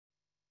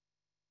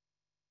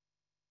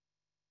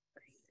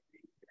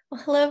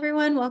Well, hello,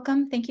 everyone.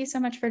 Welcome. Thank you so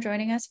much for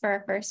joining us for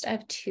our first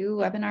of two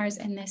webinars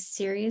in this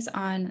series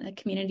on the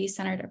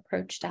community-centered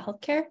approach to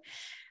healthcare.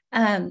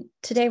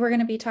 Today, we're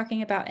going to be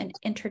talking about an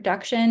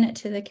introduction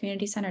to the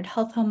community-centered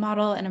health home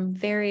model, and I'm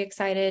very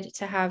excited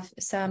to have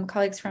some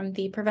colleagues from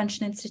the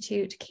Prevention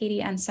Institute,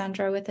 Katie and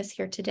Sandra, with us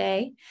here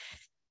today.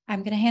 I'm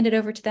going to hand it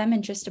over to them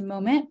in just a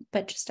moment,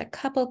 but just a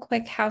couple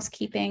quick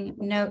housekeeping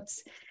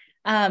notes.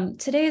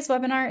 Today's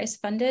webinar is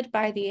funded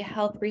by the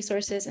Health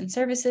Resources and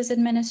Services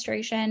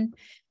Administration,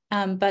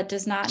 but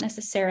does not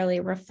necessarily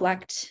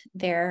reflect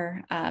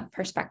their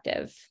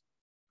perspective.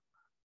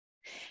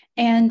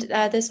 And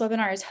this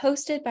webinar is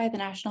hosted by the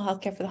National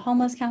Healthcare for the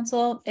Homeless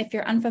Council. If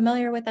you're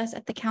unfamiliar with us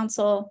at the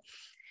council,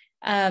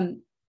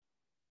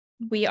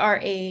 we are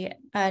a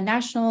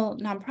national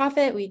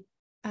nonprofit. We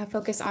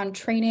focus on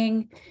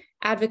training,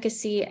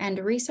 advocacy, and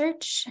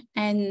research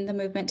and the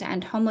movement to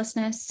end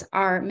homelessness.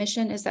 Our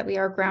mission is that we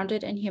are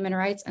grounded in human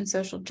rights and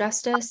social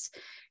justice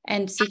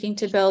and seeking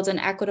to build an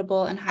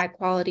equitable and high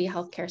quality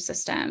healthcare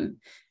system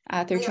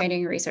through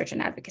training, research,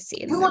 and advocacy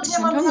in the movement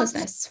to end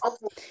homelessness.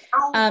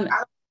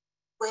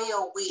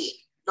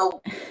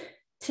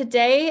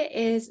 Today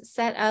is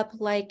set up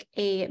like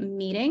a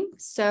meeting.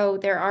 So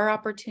there are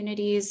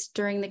opportunities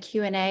during the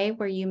Q&A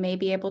where you may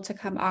be able to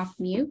come off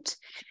mute.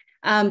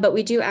 But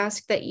we do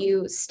ask that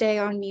you stay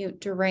on mute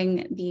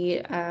during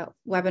the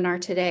webinar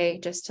today,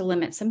 just to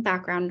limit some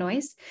background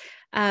noise.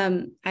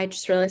 I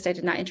just realized I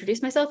did not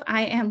introduce myself.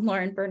 I am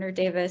Lauren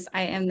Berner-Davis.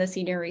 I am the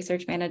Senior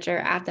Research Manager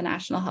at the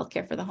National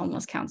Healthcare for the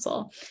Homeless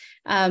Council.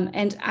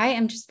 And I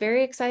am just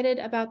very excited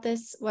about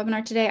this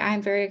webinar today. I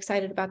am very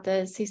excited about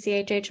the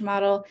CCHH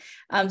model.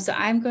 So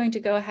I'm going to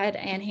go ahead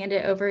and hand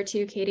it over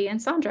to Katie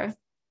and Sandra.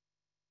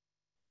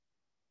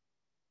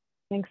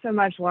 Thanks so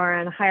much,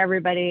 Lauren. Hi,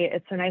 everybody.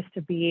 It's so nice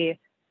to be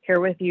here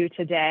with you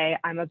today.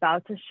 I'm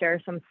about to share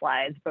some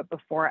slides, but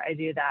before I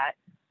do that,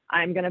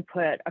 I'm going to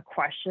put a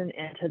question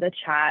into the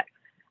chat,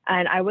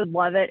 and I would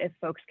love it if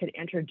folks could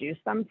introduce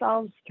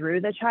themselves through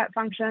the chat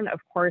function.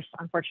 Of course,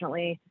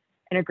 unfortunately,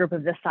 in a group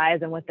of this size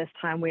and with this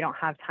time, we don't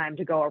have time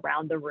to go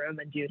around the room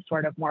and do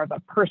sort of more of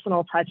a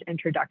personal touch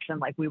introduction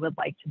like we would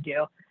like to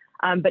do.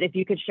 But if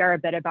you could share a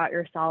bit about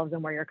yourselves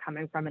and where you're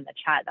coming from in the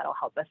chat, that'll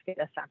help us get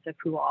a sense of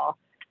who all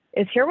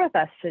is here with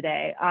us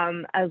today.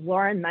 As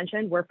Lauren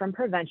mentioned, we're from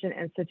Prevention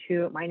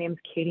Institute. My name's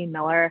Katie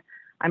Miller.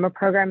 I'm a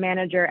program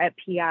manager at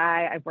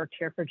PI. I've worked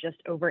here for just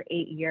over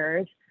 8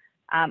 years.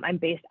 I'm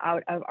based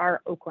out of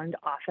our Oakland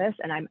office,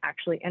 and I'm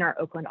actually in our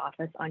Oakland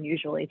office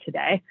unusually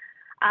today.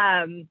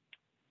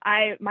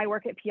 My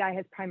work at PI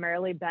has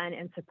primarily been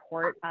in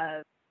support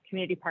of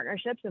community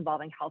partnerships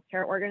involving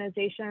healthcare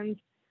organizations.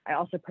 I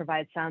also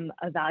provide some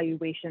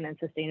evaluation and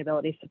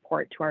sustainability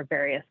support to our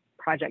various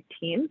project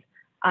teams.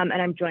 And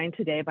I'm joined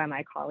today by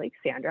my colleague,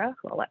 Sandra,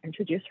 who I'll let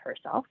introduce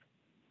herself.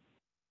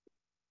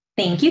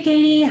 Thank you,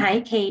 Katie.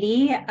 Hi,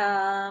 Katie.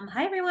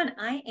 Hi, everyone.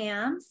 I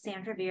am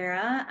Sandra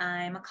Vera.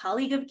 I'm a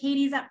colleague of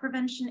Katie's at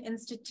Prevention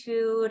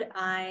Institute.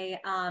 I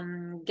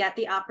get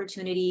the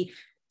opportunity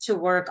to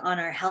work on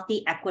our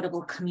Healthy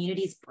Equitable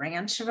Communities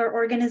branch of our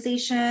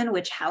organization,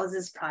 which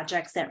houses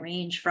projects that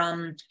range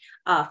from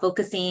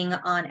focusing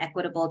on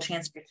equitable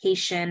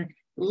transportation,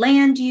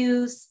 land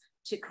use,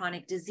 to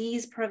chronic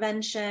disease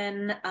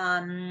prevention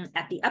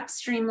at the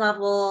upstream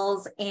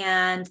levels,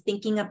 and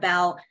thinking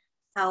about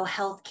how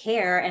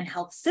healthcare and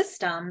health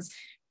systems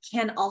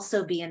can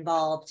also be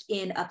involved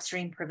in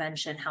upstream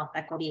prevention, health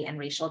equity, and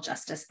racial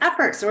justice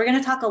efforts. So we're going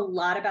to talk a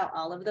lot about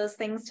all of those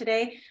things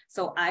today.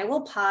 So I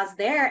will pause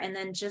there and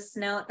then just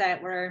note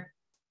that we're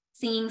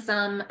seeing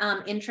some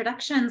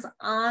introductions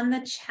on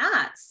the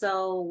chat.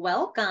 So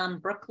welcome,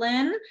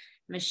 Brooklyn,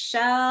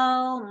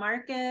 Michelle,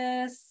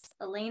 Marcus,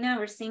 Elena.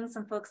 We're seeing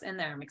some folks in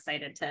there. I'm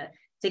excited to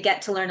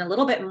get to learn a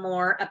little bit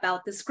more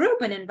about this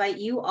group and invite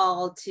you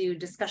all to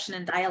discussion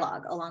and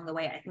dialogue along the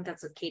way. I think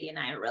that's what Katie and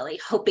I are really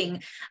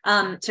hoping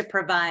to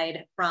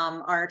provide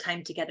from our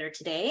time together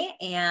today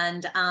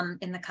and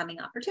in the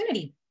coming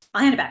opportunity.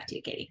 I'll hand it back to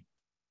you, Katie.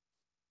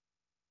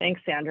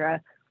 Thanks,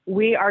 Sandra.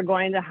 We are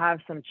going to have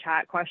some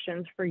chat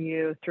questions for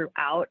you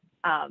throughout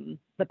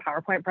the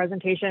PowerPoint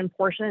presentation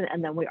portion,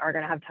 and then we are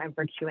going to have time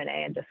for Q&A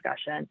and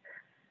discussion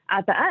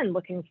at the end.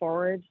 Looking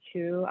forward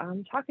to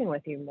talking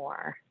with you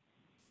more.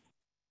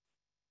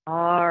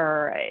 All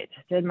right,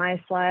 did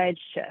my slides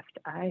shift?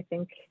 I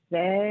think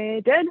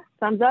they did.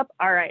 Thumbs up.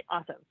 All right,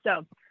 awesome.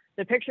 So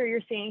the picture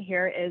you're seeing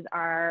here is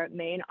our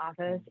main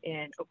office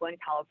in Oakland,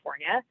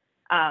 California,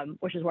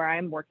 which is where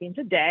I'm working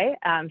today.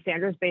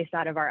 Sandra's based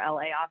out of our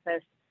LA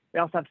office. We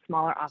also have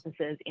smaller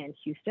offices in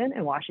Houston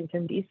and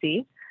Washington,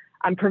 DC.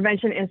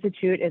 Prevention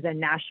Institute is a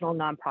national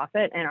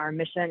nonprofit, and our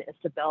mission is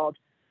to build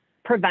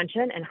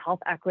prevention and health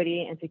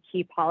equity into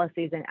key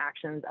policies and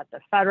actions at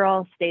the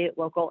federal, state,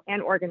 local,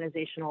 and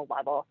organizational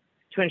level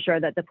to ensure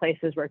that the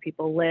places where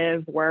people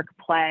live, work,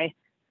 play,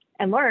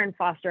 and learn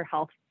foster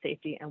health,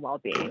 safety, and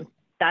well-being.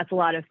 That's a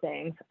lot of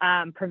things.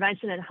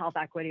 Prevention and health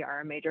equity are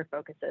our major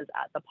focuses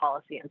at the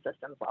policy and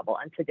systems level,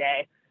 and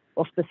today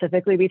we'll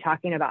specifically be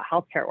talking about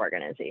healthcare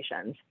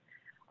organizations.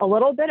 A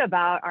little bit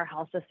about our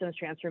health systems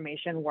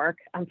transformation work.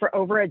 For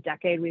over a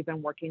decade, we've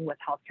been working with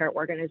healthcare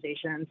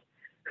organizations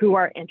who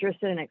are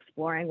interested in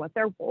exploring what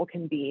their role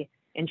can be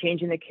in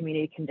changing the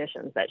community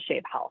conditions that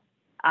shape health,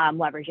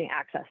 leveraging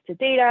access to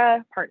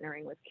data,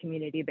 partnering with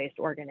community-based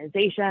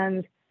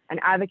organizations, and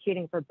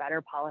advocating for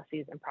better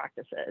policies and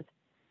practices.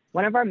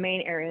 One of our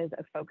main areas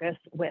of focus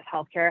with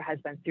healthcare has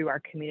been through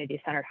our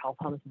community-centered health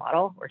homes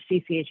model, or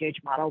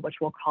CCHH model, which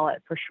we'll call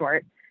it for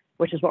short,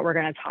 which is what we're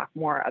going to talk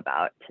more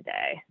about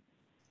today.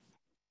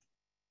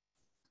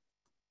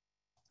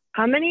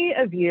 How many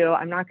of you,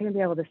 I'm not going to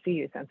be able to see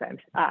you since I'm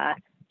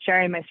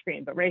sharing my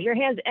screen, but raise your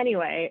hands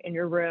anyway in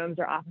your rooms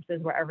or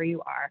offices, wherever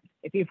you are,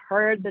 if you've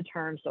heard the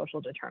term social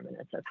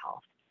determinants of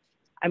health.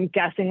 I'm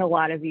guessing a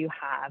lot of you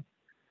have.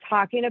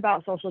 Talking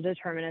about social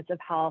determinants of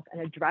health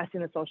and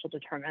addressing the social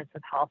determinants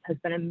of health has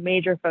been a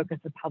major focus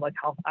of public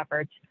health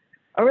efforts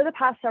over the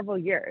past several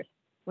years.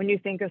 When you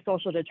think of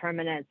social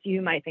determinants,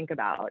 you might think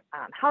about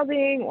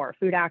housing or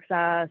food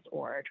access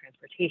or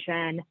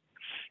transportation,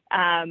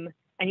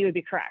 and you would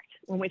be correct.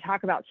 When we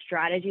talk about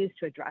strategies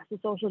to address the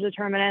social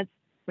determinants,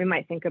 we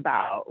might think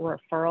about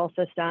referral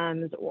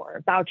systems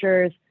or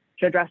vouchers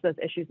to address those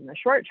issues in the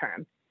short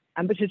term.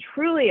 But to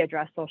truly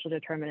address social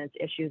determinants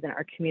issues in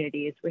our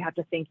communities, we have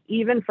to think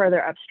even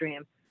further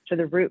upstream to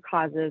the root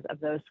causes of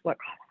those, what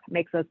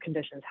makes those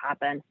conditions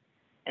happen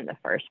in the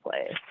first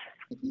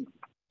place.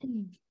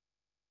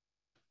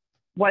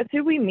 What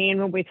do we mean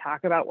when we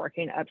talk about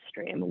working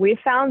upstream? We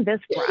found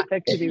this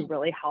graphic to be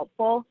really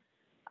helpful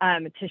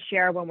to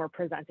share when we're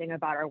presenting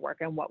about our work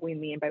and what we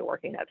mean by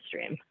working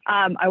upstream.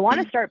 I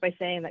want to start by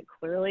saying that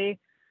clearly,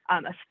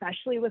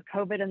 especially with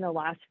COVID in the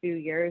last few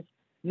years,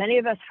 many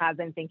of us have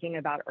been thinking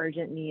about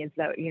urgent needs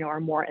that are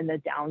more in the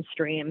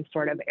downstream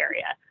sort of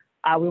area.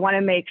 We want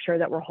to make sure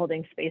that we're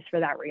holding space for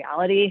that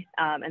reality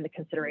and the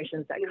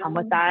considerations that come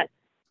with that.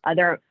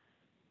 There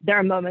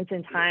are moments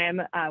in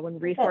time when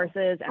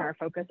resources and our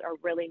focus are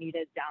really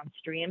needed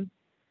downstream,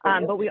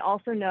 but we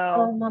also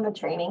know on the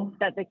training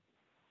that the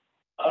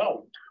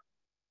Oh,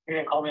 you're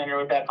gonna call me on your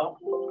way back home?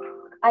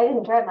 I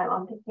didn't drive. My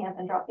mom picked me up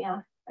and dropped me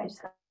off. I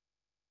just got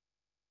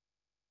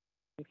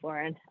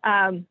Lauren.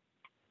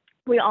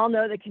 We all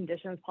know the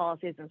conditions,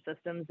 policies, and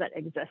systems that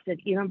existed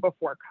even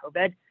before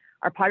COVID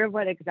are part of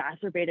what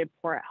exacerbated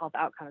poor health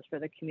outcomes for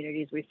the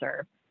communities we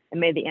serve and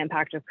made the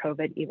impact of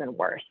COVID even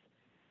worse.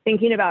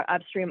 Thinking about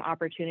upstream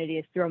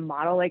opportunities through a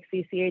model like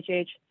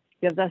CCHH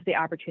gives us the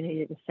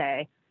opportunity to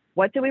say,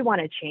 what do we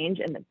want to change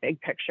in the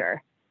big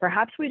picture?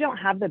 Perhaps we don't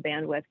have the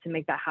bandwidth to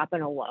make that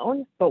happen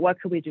alone, but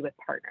what could we do with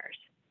partners?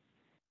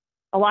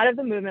 A lot of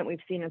the movement we've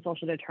seen in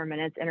social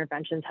determinants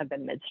interventions have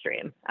been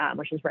midstream,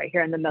 which is right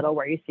here in the middle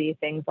where you see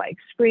things like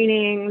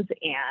screenings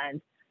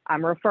and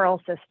referral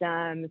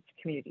systems,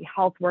 community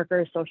health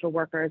workers, social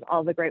workers,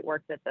 all the great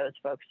work that those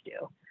folks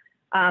do.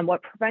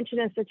 What Prevention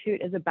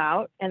Institute is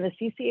about, and the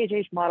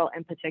CCHH model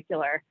in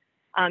particular,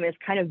 is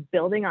kind of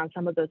building on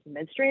some of those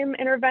midstream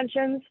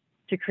interventions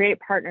to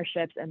create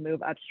partnerships and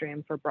move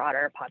upstream for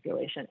broader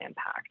population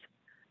impact.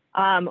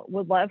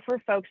 Would love for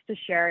folks to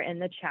share in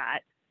the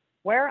chat,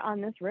 where on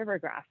this river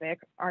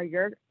graphic are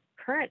your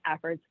current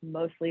efforts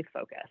mostly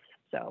focused?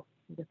 So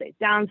you could say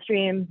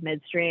downstream,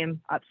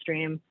 midstream,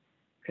 upstream,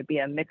 could be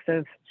a mix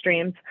of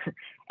streams.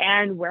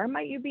 And where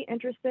might you be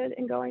interested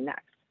in going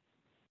next?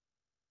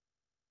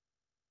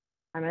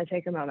 I'm gonna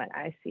take a moment.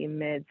 I see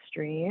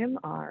midstream,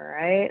 all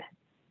right.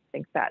 I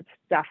think that's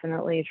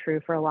definitely true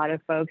for a lot of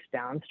folks.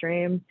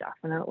 Downstream,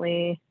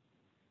 definitely.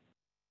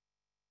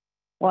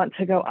 Want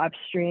to go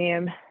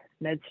upstream,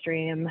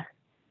 midstream.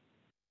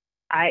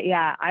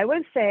 I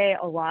would say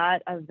a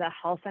lot of the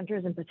health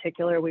centers in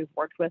particular we've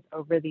worked with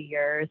over the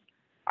years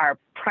are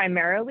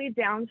primarily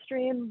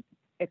downstream.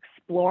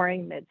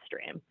 Exploring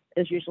midstream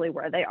is usually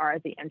where they are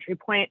at the entry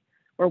point,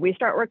 where we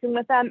start working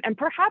with them, and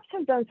perhaps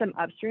have done some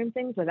upstream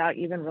things without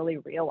even really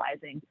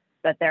realizing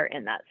that they're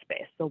in that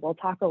space. So we'll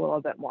talk a little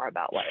bit more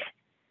about what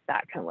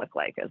that can look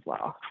like as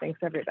well. Thanks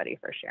everybody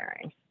for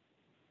sharing.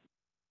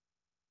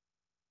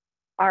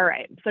 All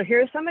right, so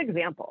here's some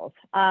examples.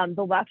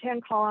 The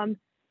left-hand column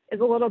is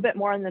a little bit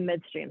more in the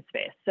midstream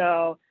space.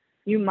 So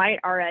you might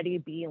already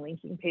be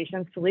linking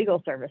patients to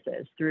legal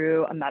services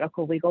through a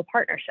medical legal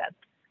partnership.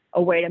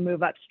 A way to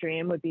move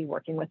upstream would be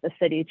working with the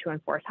city to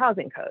enforce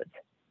housing codes.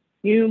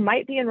 You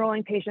might be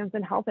enrolling patients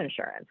in health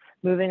insurance.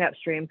 Moving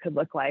upstream could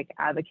look like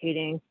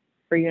advocating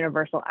for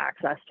universal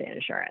access to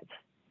insurance.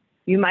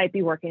 You might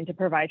be working to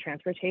provide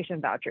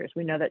transportation vouchers.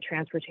 We know that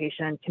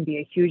transportation can be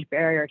a huge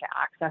barrier to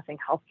accessing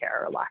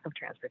healthcare, or lack of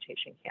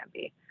transportation can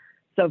be.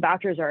 So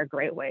vouchers are a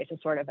great way to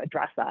sort of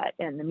address that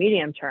in the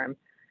medium term.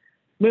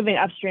 Moving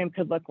upstream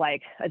could look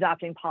like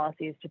adopting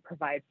policies to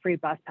provide free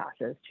bus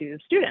passes to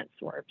students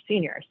or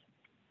seniors.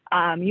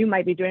 You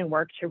might be doing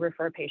work to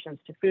refer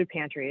patients to food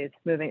pantries.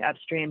 Moving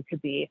upstream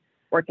could be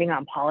working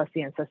on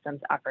policy and systems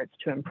efforts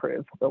to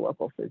improve the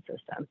local food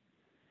system.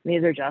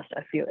 These are just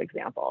a few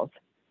examples.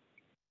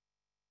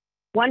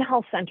 One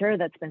health center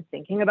that's been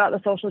thinking about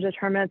the social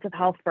determinants of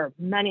health for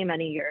many,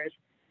 many years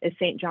is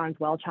St. John's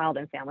Well Child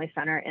and Family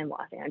Center in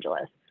Los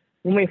Angeles.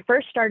 When we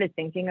first started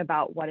thinking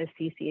about what a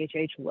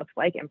CCHH looks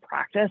like in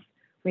practice,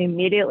 we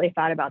immediately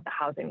thought about the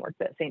housing work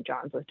that St.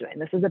 John's was doing.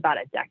 This is about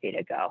a decade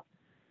ago.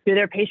 Through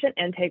their patient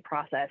intake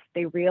process,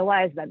 they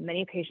realized that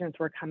many patients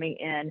were coming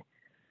in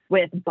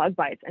with bug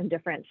bites and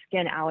different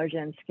skin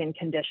allergens, skin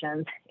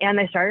conditions, and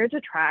they started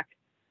to track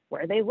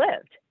where they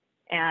lived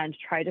and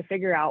try to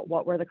figure out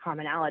what were the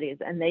commonalities.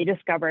 And they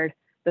discovered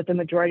that the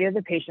majority of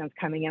the patients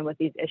coming in with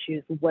these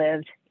issues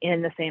lived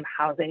in the same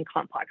housing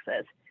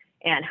complexes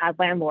and had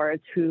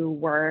landlords who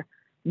were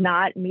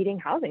not meeting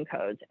housing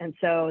codes. And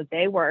so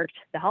they worked,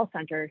 the health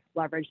center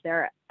leveraged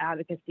their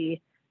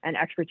advocacy and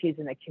expertise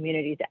in the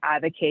community to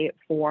advocate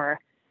for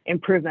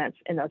improvements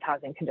in those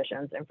housing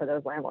conditions and for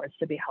those landlords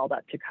to be held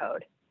up to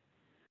code.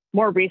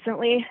 More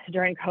recently,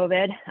 during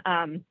COVID,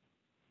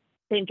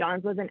 St.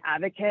 John's was an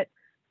advocate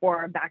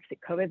for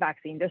COVID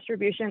vaccine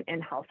distribution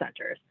in health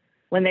centers.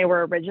 When they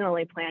were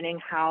originally planning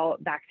how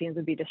vaccines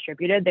would be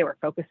distributed, they were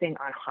focusing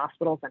on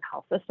hospitals and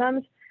health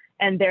systems.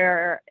 And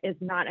there is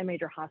not a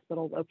major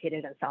hospital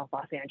located in South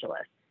Los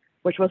Angeles,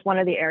 which was one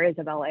of the areas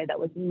of LA that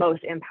was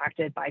most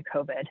impacted by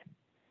COVID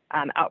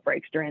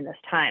outbreaks during this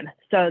time.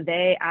 So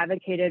they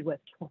advocated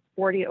with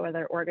 40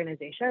 other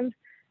organizations,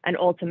 and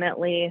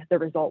ultimately the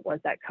result was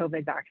that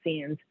COVID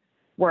vaccines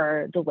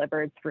were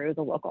delivered through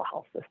the local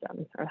health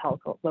systems or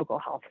local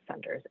health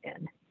centers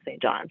in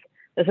St. John's.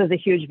 This was a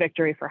huge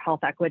victory for health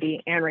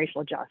equity and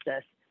racial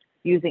justice,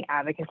 using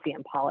advocacy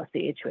and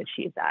policy to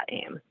achieve that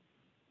aim.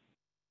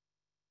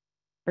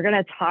 We're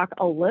going to talk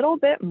a little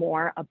bit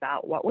more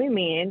about what we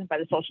mean by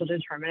the social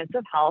determinants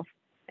of health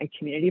and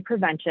community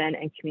prevention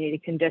and community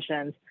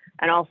conditions,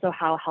 and also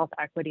how health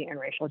equity and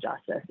racial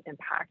justice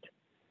impact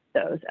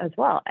those as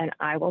well. And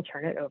I will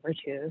turn it over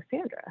to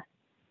Sandra.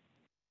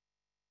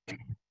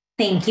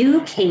 Thank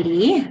you,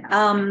 Katie.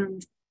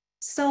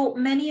 So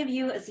many of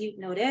you, as you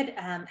noted,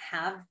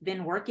 have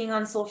been working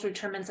on social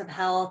determinants of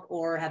health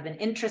or have been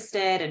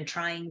interested in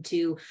trying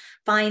to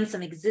find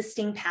some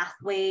existing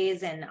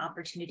pathways and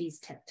opportunities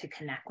to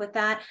connect with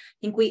that. I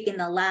think we, in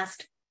the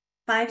last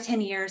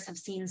 5-10 years, have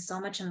seen so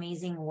much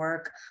amazing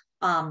work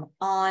on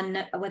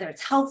whether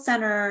it's health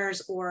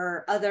centers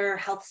or other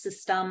health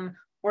system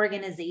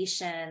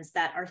organizations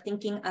that are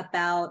thinking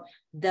about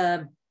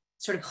the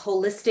sort of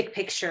holistic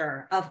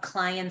picture of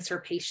clients or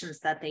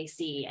patients that they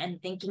see,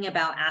 and thinking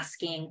about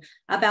asking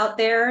about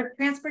their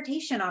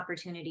transportation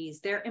opportunities,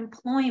 their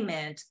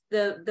employment,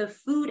 the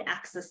food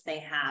access they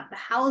have, the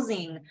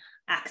housing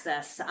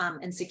access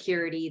and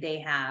security they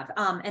have.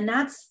 And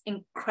that's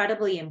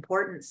incredibly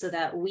important so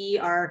that we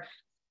are,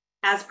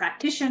 as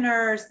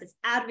practitioners, as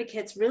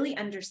advocates, really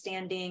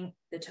understanding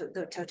the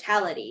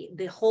totality,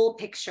 the whole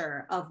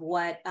picture of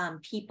what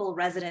people,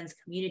 residents,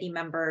 community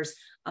members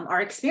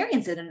are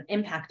experiencing and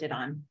impacted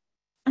on.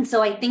 And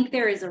so I think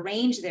there is a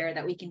range there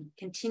that we can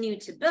continue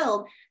to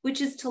build,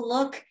 which is to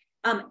look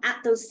at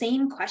those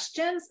same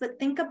questions, but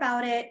think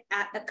about it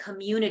at a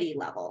community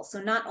level. So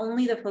not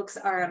only the folks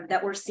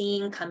that we're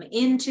seeing come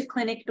into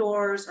clinic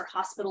doors or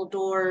hospital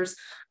doors,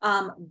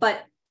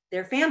 but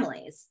their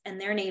families and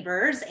their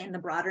neighbors and the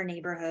broader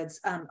neighborhoods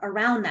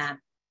around that.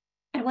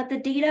 And what the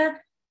data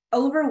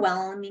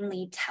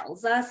overwhelmingly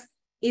tells us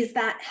is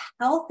that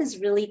health is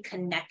really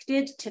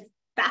connected to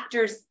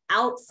factors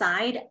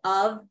outside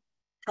of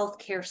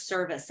healthcare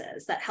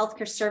services, that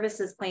healthcare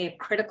services play a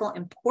critical,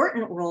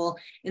 important role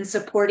in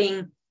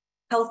supporting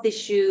health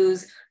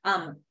issues,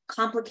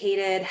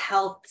 complicated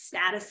health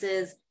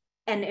statuses,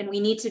 and we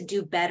need to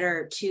do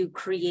better to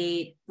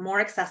create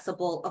more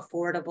accessible,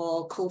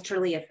 affordable,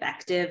 culturally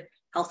effective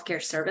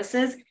healthcare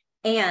services.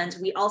 And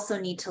we also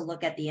need to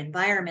look at the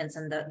environments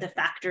and the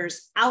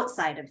factors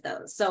outside of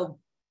those. So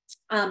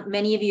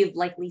many of you have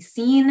likely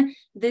seen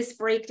this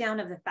breakdown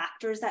of the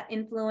factors that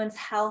influence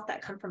health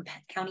that come from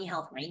county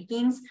health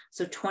rankings.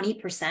 So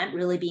 20%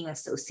 really being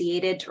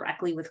associated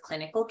directly with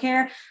clinical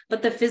care,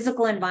 but the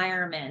physical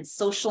environment,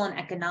 social and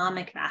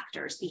economic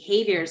factors,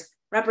 behaviors,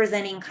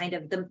 representing kind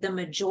of the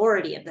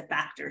majority of the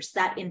factors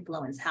that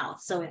influence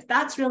health. So if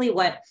that's really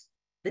what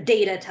the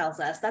data tells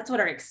us, that's what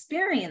our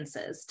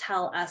experiences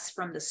tell us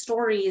from the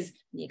stories,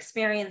 the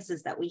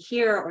experiences that we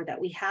hear or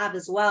that we have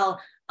as well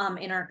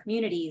in our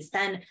communities,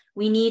 then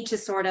we need to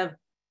sort of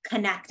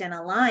connect and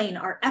align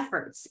our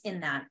efforts in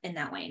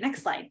that way.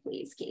 Next slide,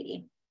 please,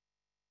 Katie.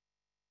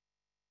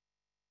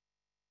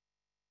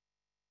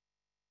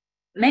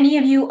 Many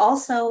of you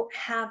also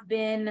have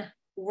been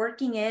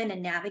working in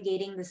and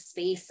navigating the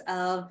space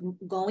of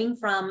going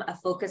from a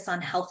focus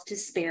on health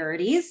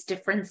disparities,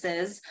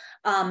 differences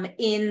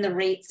in the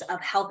rates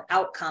of health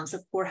outcomes,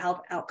 of poor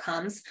health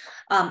outcomes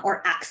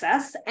or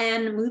access,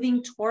 and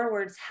moving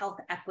towards health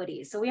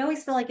equity. So we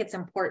always feel like it's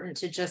important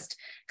to just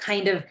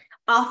kind of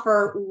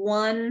offer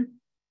one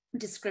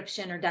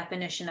description or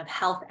definition of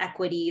health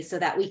equity so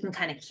that we can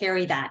kind of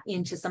carry that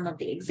into some of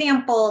the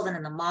examples and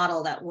in the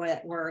model that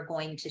we're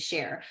going to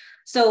share.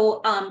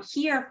 So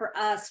here for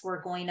us,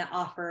 we're going to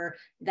offer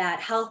that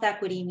health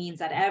equity means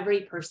that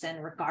every person,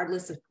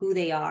 regardless of who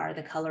they are,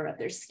 the color of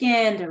their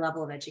skin, their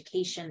level of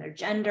education, their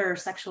gender,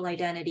 sexual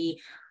identity,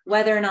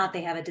 whether or not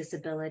they have a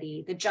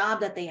disability, the job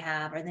that they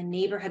have, or the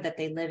neighborhood that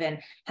they live in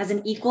has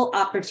an equal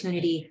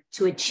opportunity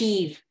to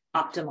achieve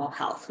optimal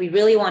health. We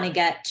really want to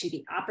get to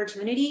the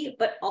opportunity,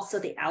 but also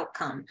the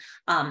outcome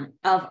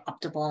of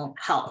optimal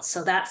health.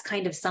 So that's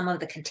kind of some of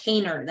the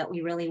container that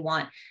we really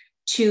want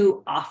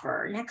to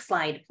offer. Next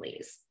slide,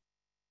 please.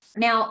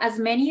 Now, as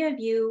many of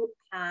you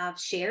have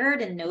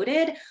shared and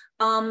noted,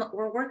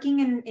 we're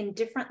working in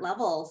different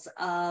levels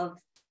of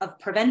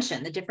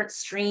prevention, the different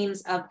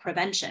streams of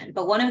prevention.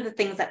 But one of the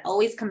things that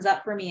always comes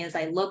up for me as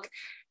I look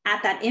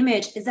at that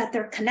image is that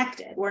they're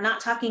connected. We're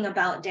not talking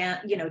about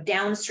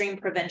downstream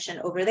prevention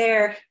over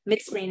there,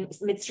 midstream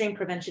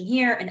prevention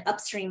here, and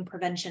upstream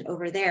prevention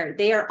over there.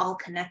 They are all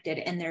connected,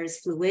 and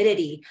there's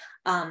fluidity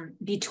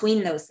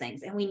between those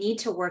things. And we need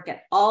to work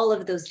at all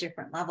of those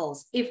different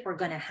levels if we're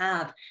going to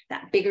have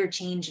that bigger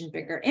change and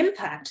bigger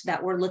impact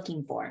that we're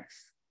looking for.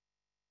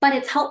 But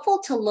it's helpful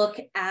to look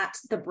at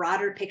the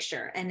broader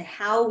picture and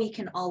how we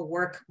can all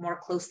work more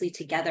closely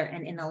together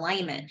and in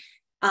alignment.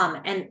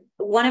 And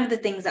one of the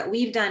things that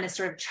we've done is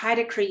sort of try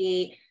to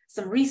create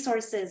some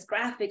resources,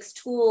 graphics,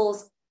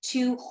 tools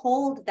to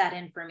hold that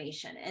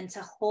information and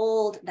to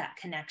hold that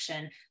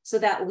connection so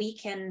that we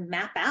can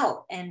map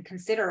out and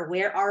consider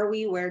where are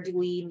we, where do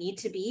we need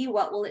to be,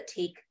 what will it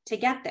take to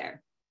get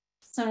there.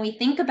 So when we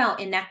think about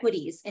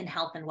inequities in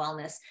health and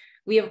wellness,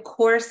 we of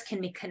course can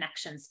make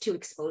connections to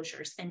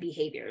exposures and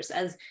behaviors.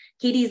 As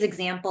Katie's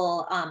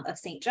example of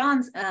St.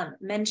 John's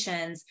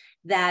mentions,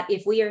 that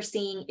if we are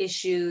seeing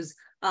issues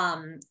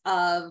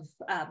of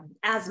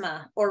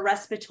asthma or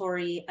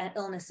respiratory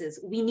illnesses,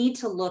 we need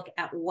to look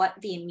at what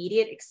the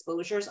immediate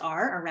exposures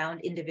are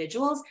around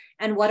individuals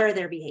and what are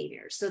their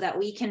behaviors so that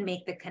we can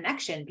make the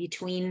connection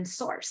between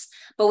source.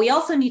 But we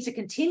also need to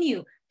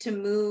continue to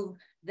move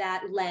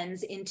that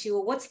lens into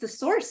what's the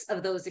source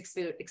of those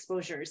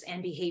exposures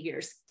and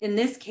behaviors. In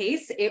this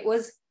case, it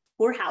was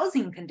poor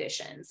housing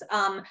conditions,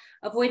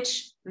 of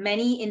which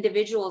many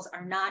individuals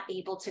are not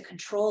able to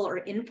control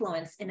or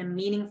influence in a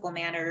meaningful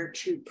manner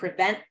to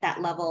prevent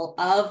that level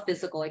of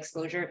physical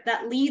exposure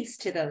that leads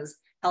to those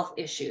health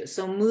issues.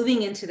 So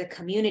moving into the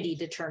community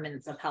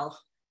determinants of health.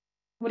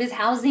 What does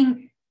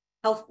housing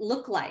health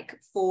look like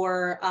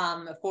for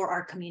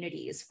our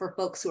communities, for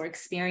folks who are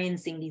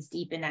experiencing these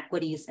deep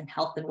inequities in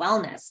health and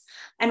wellness?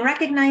 And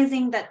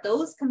recognizing that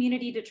those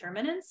community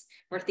determinants,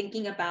 we're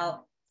thinking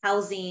about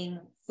housing,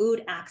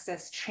 food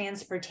access,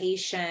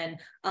 transportation,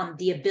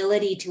 the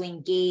ability to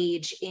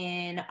engage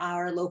in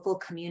our local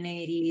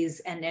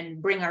communities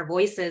and bring our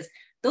voices,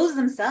 those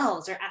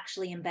themselves are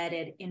actually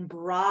embedded in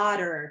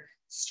broader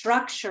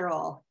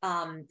structural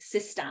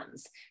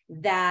systems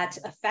that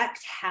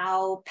affect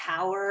how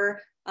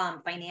power,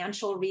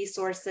 financial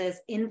resources,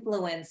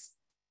 influence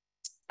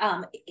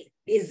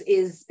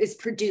is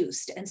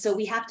produced. And so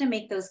we have to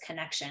make those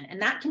connections.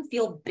 And that can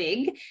feel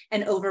big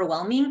and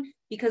overwhelming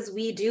because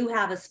we do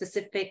have a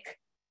specific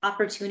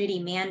opportunity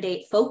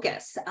mandate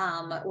focus,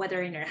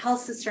 whether in your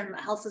health system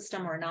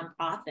or a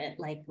nonprofit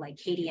like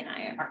Katie and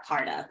I are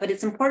part of. But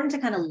it's important to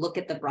kind of look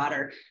at the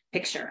broader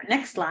picture.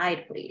 Next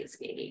slide, please,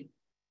 Katie.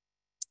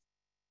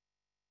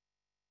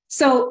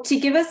 So to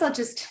give us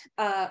just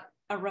a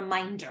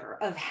reminder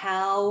of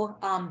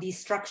how these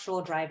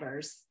structural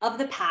drivers of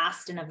the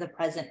past and of the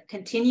present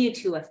continue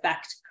to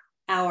affect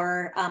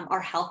our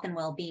health and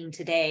well-being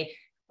today,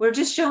 we're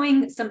just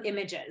showing some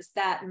images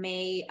that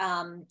may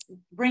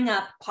bring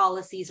up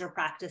policies or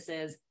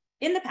practices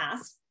in the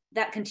past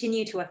that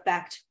continue to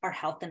affect our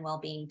health and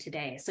well-being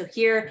today. So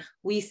here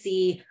we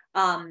see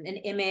an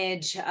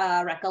image,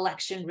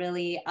 recollection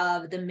really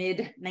of the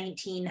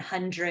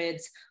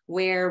mid-1900s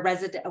where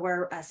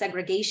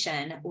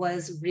segregation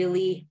was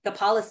really the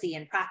policy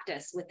and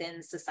practice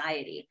within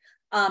society.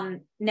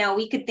 Now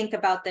we could think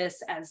about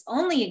this as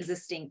only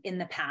existing in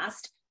the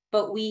past,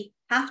 but we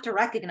have to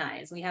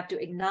recognize, we have to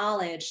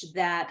acknowledge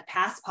that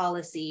past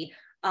policy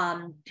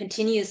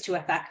continues to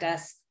affect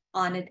us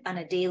on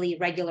a daily,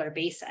 regular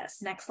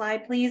basis. Next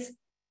slide, please.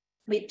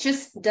 It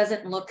just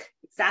doesn't look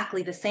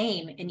exactly the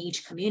same in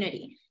each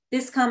community.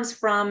 This comes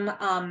from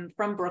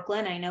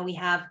Brooklyn. I know we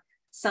have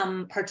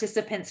some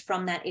participants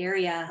from that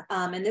area,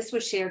 and this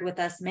was shared with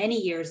us many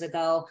years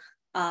ago,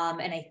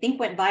 and I think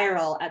went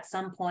viral at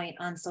some point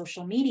on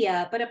social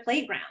media, but a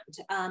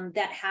playground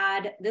that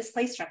had this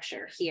play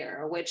structure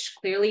here, which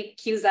clearly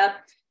cues up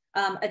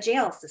a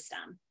jail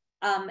system.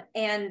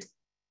 And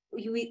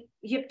you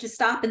have to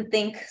stop and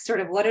think sort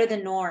of what are the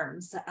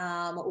norms,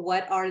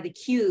 what are the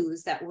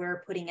cues that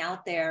we're putting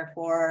out there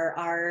for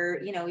our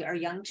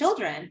young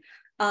children.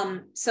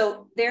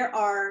 So there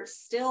are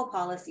still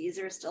policies,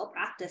 there are still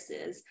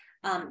practices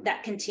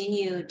that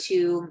continue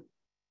to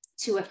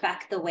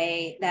affect the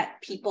way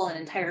that people and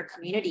entire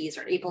communities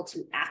are able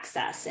to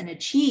access and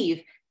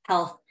achieve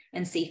health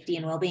and safety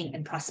and well-being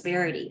and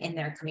prosperity in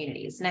their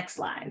communities. Next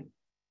slide.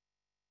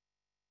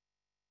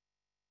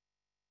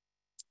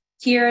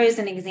 Here is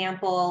an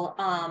example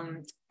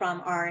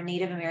from our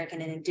Native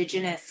American and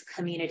Indigenous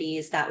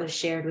communities that was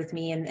shared with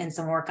me in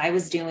some work I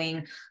was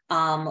doing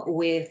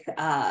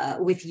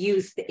with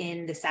youth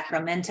in the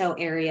Sacramento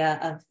area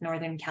of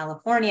Northern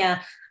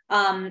California,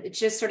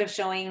 just sort of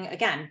showing,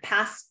 again,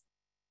 past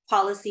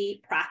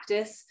policy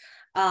practice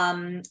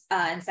and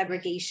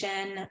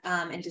segregation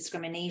and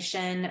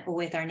discrimination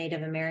with our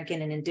Native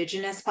American and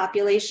Indigenous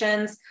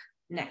populations.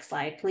 Next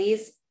slide,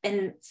 please.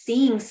 And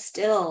seeing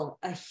still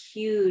a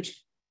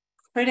huge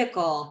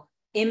critical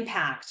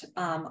impact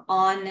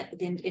on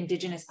the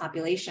Indigenous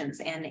populations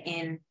and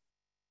in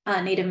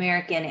Native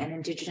American and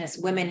Indigenous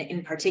women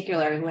in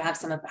particular, who have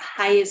some of the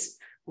highest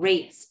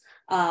rates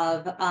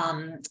of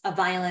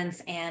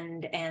violence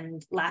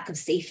and lack of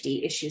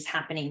safety issues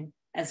happening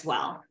as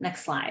well.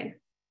 Next slide.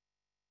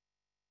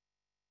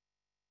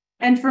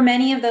 And for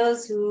many of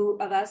those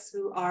of us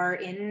who are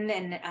in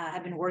and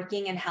have been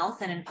working in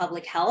health and in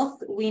public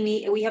health,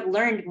 we have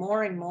learned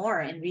more and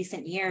more in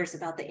recent years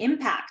about the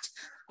impact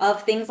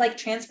of things like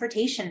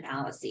transportation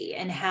policy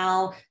and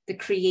how the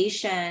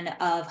creation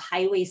of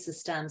highway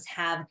systems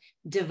have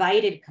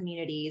divided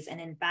communities and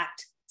in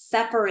fact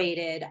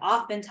separated,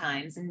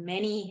 oftentimes in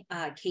many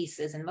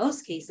cases, in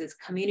most cases,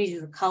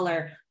 communities of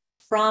color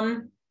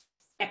from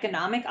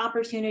economic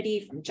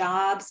opportunity, from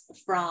jobs,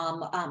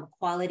 from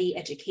quality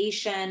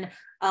education,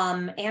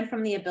 and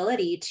from the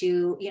ability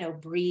to,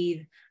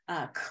 breathe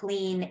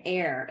clean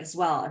air as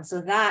well. And so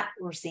that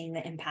we're seeing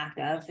the impact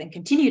of and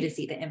continue to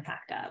see the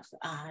impact of.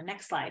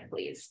 Next slide,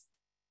 please.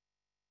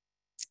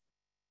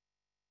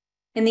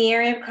 In the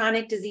area of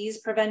chronic disease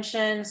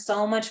prevention,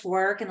 so much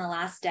work in the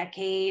last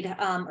decade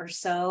or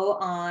so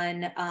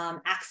on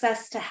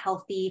access to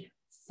healthy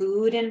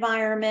food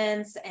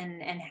environments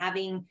and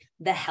having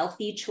the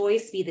healthy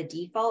choice be the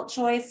default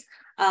choice,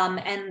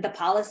 and the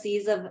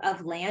policies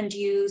of land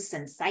use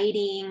and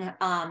siting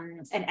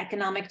and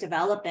economic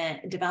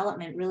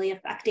development really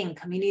affecting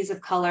communities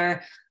of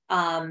color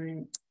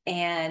and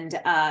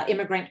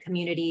immigrant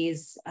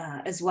communities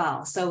as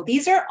well. So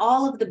these are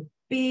all of the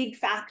big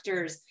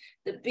factors,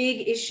 the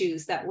big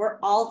issues that we're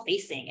all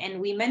facing. And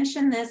we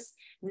mention this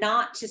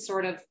not to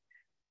sort of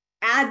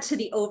add to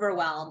the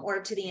overwhelm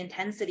or to the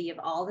intensity of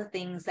all the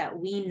things that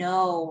we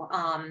know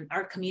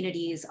our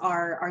communities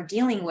are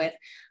dealing with,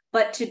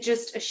 but to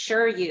just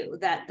assure you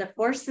that the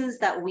forces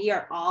that we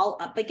are all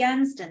up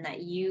against and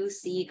that you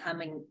see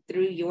coming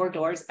through your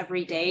doors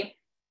every day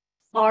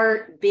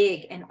are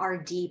big and are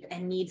deep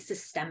and need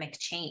systemic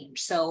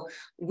change. So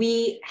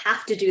we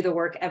have to do the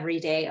work every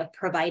day of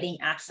providing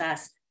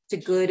access to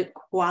good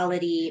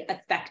quality,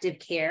 effective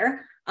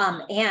care.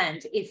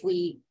 And if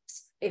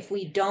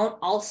we don't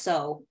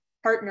also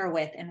partner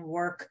with and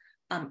work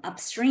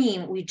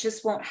upstream, we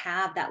just won't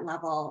have that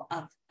level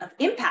of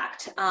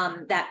impact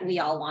that we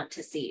all want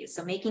to see.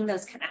 So making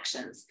those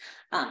connections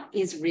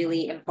is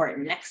really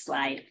important. Next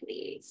slide,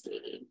 please,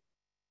 Katie.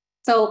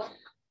 So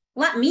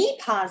let me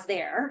pause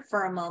there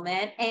for a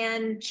moment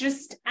and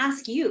just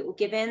ask you,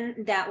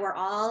 given that we're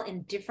all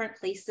in different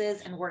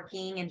places and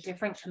working in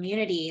different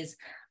communities,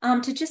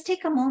 to just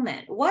take a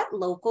moment. What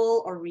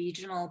local or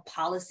regional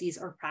policies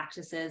or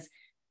practices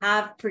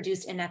have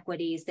produced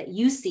inequities that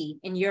you see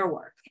in your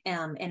work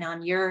and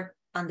on your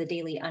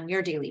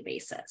daily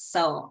basis?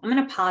 So I'm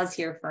going to pause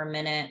here for a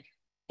minute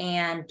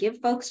and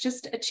give folks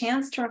just a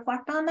chance to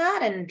reflect on that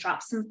and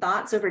drop some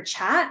thoughts over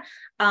chat.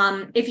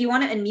 If you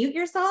want to unmute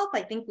yourself,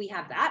 I think we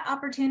have that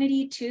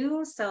opportunity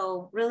too.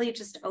 So really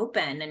just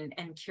open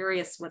and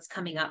curious what's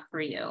coming up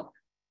for you.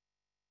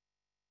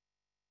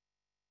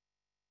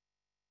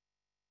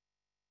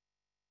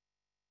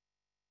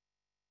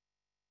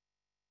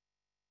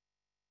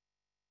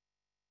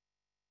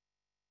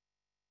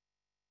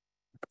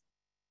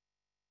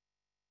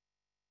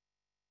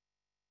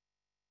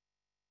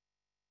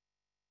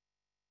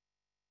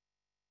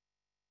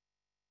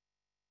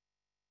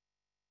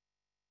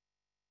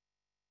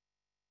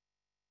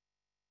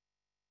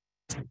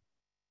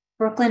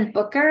 Brooklyn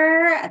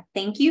Booker,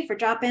 thank you for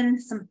dropping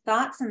some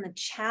thoughts in the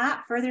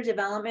chat. Further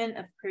development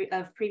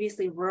of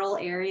previously rural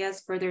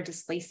areas, further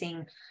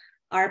displacing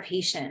our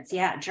patients.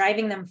 Yeah,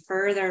 driving them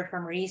further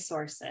from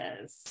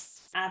resources.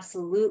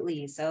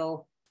 Absolutely.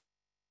 So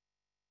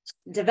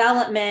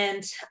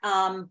development,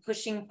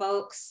 pushing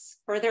folks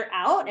further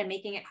out and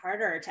making it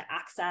harder to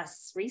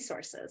access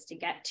resources, to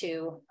get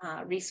to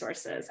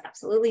resources.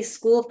 Absolutely.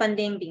 School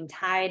funding being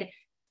tied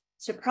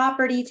to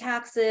property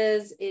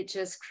taxes, it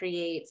just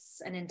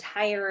creates an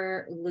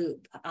entire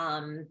loop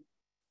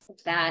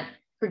that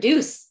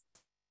produce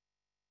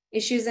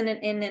issues in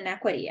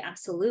inequity,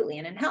 absolutely,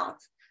 and in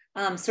health.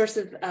 Source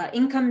of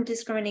income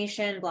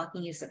discrimination,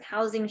 blocking use of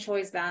housing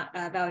choice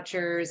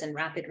vouchers and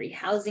rapid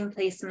rehousing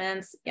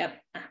placements.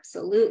 Yep,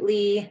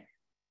 absolutely.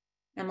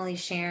 Emily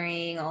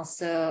sharing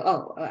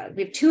also,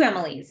 we have two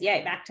Emilys,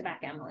 yay,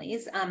 back-to-back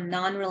Emilys.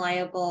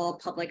 Non-reliable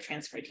public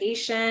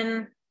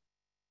transportation.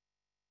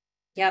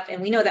 Yep,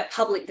 and we know that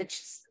the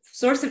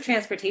source of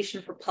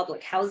transportation for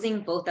public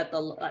housing, both at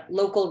the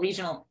local,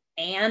 regional,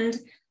 and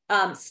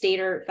state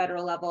or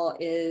federal level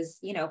is,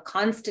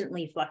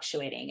 constantly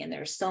fluctuating, and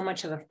there's so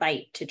much of a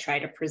fight to try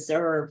to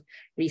preserve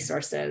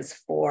resources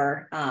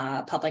for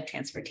public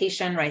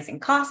transportation, rising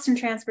costs in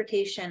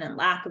transportation, and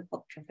lack of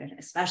public transportation,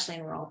 especially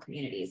in rural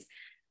communities.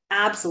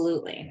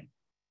 Absolutely.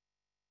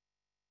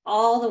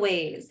 All the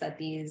ways that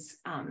these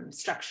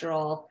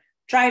structural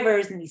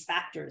drivers and these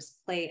factors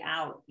play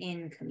out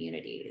in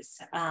communities.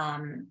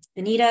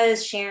 Benita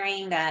is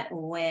sharing that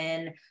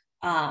when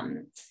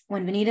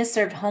Benita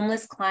served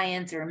homeless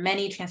clients, there were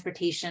many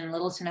transportation,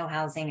 little to no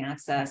housing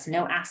access,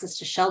 no access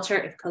to shelter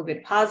if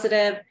COVID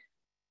positive.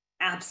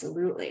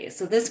 Absolutely.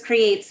 So this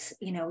creates,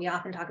 we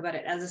often talk about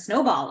it as a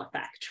snowball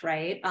effect,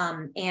 right?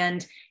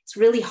 And it's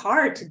really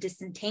hard to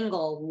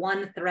disentangle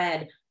one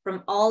thread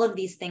from all of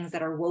these things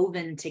that are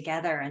woven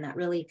together and that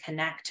really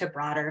connect to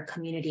broader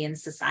community and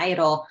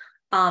societal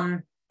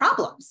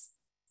problems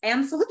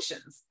and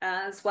solutions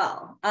as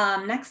well.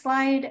 Next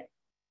slide,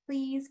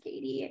 please,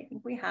 Katie. I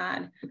think we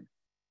had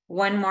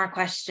one more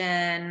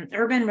question.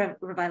 Urban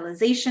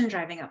revitalization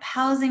driving up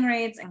housing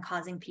rates and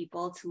causing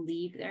people to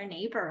leave their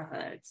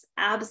neighborhoods.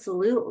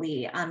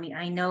 Absolutely. I mean,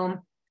 I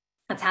know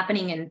that's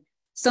happening in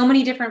so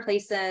many different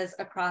places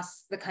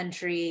across the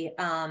country,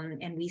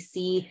 and we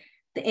see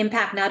the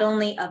impact not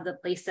only of the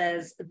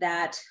places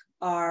that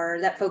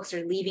folks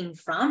are leaving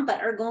from,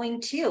 but are going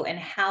to, and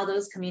how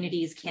those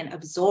communities can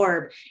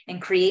absorb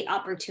and create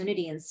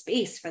opportunity and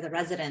space for the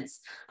residents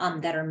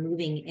that are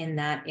moving in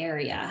that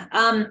area.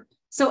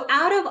 So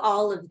out of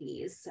all of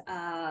these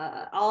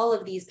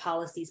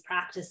policies,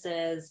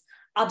 practices,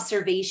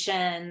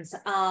 observations,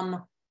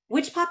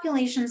 which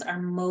populations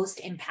are most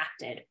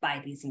impacted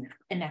by these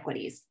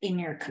inequities in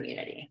your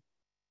community?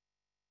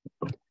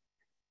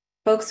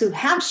 Folks who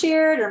have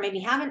shared or maybe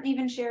haven't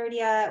even shared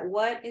yet,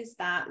 what is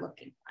that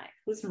looking like?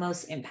 Who's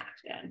most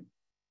impacted?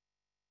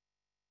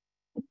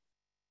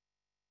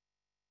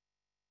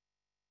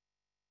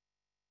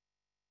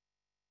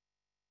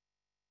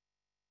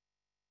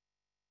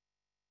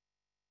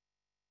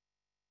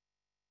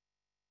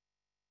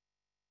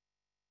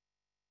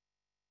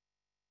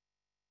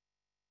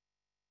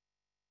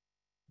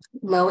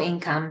 Low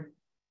income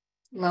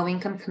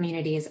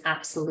communities,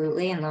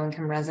 absolutely, and low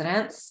income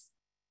residents.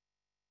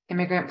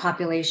 Immigrant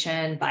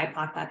population,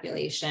 BIPOC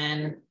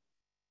population.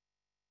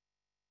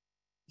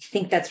 I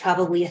think that's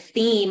probably a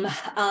theme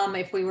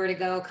if we were to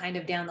go kind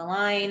of down the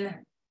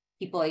line.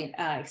 People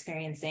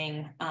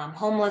experiencing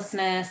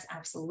homelessness,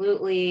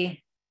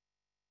 absolutely.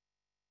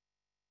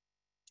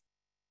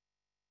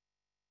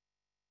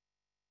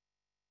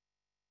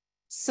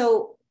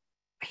 So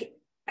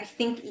I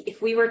think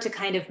if we were to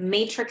kind of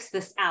matrix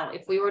this out,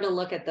 if we were to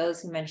look at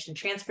those who mentioned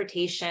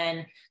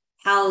transportation,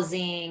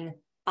 housing,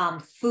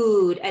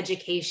 food,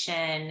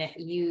 education,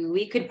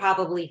 we could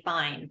probably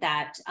find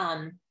that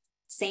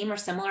same or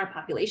similar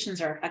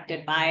populations are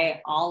affected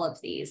by all of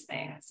these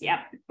things. Yep,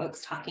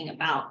 folks talking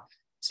about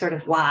sort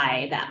of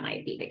why that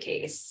might be the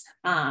case.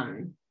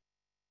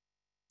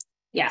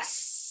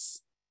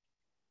 Yes.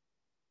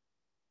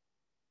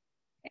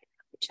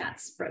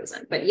 Chat's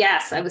frozen, but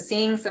yes, I was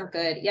seeing some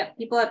good. Yep,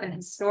 people have been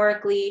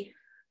historically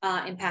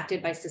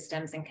impacted by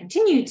systems and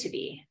continue to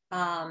be.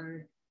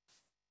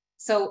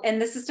 So,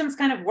 and the system's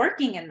kind of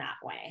working in that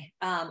way.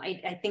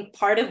 I think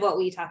part of what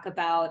we talk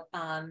about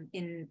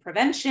in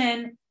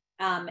prevention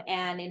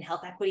and in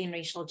health equity and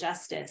racial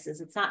justice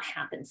is it's not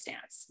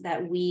happenstance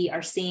that we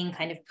are seeing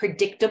kind of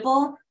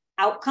predictable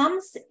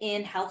outcomes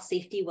in health,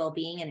 safety,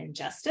 well-being, and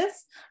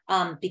injustice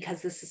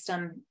because the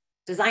system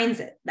designs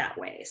it that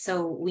way.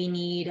 So we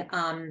need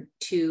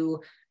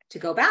to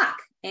go back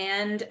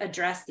and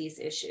address these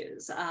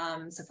issues.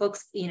 So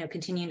folks,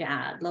 continue to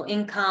add low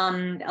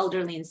income,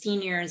 elderly and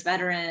seniors,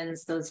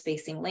 veterans, those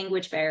facing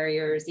language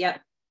barriers.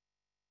 Yep.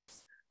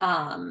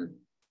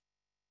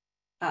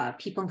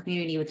 People in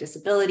community with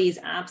disabilities,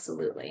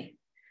 absolutely.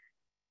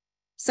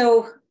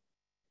 So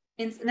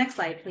next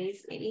slide,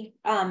 please, Katie.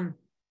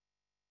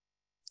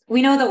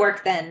 We know the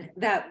work then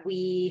that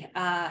we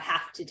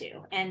have to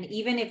do. And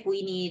even if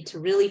we need to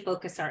really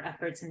focus our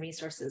efforts and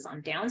resources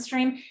on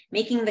downstream,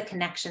 making the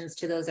connections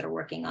to those that are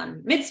working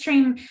on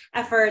midstream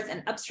efforts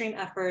and upstream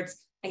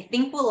efforts, I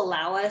think will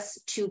allow us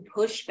to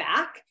push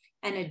back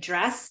and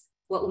address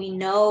what we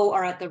know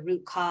are at the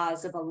root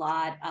cause of a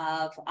lot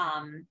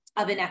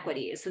of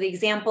inequities. So the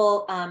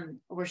example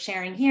we're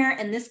sharing here,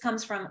 and this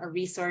comes from a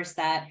resource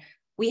that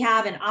we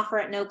have and offer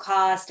at no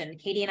cost, and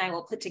Katie and I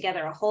will put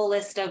together a whole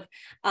list of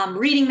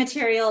reading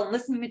material and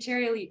listening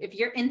material if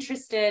you're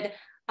interested,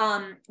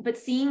 but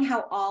seeing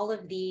how all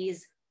of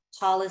these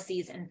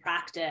policies and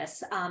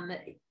practice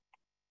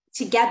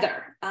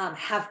together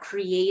have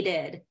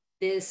created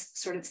this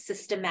sort of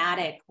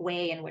systematic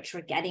way in which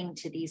we're getting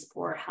to these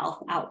poor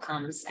health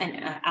outcomes and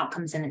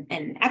outcomes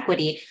in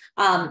equity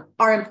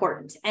are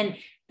important. And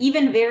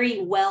even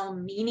very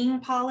well-meaning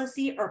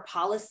policy or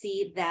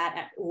policy that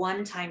at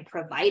one time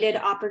provided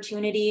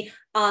opportunity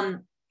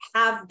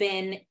have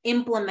been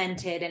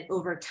implemented and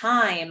over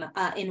time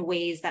in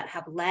ways that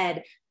have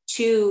led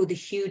to the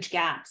huge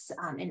gaps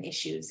and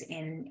issues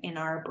in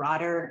our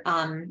broader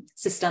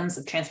systems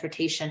of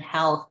transportation,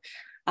 health,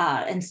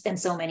 and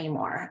so many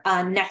more.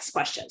 Next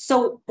question.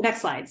 So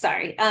next slide,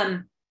 sorry.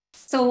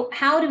 So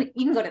how do we,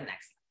 you can go to the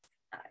next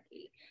slide.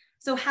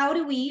 So how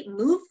do we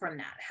move from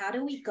that? How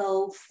do we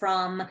go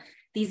from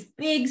these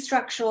big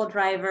structural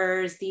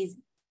drivers, these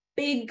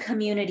big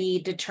community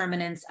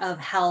determinants of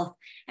health,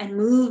 and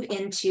move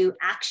into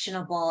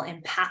actionable,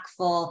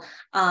 impactful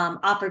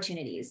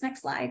opportunities?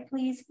 Next slide,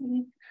 please.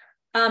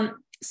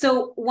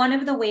 So one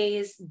of the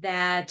ways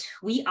that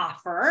we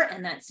offer,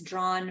 and that's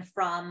drawn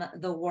from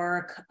the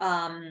work,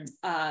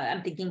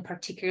 I'm thinking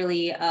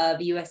particularly of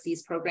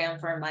USC's program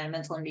for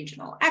environmental and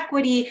regional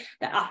equity,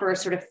 that offers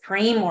a sort of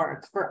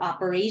framework for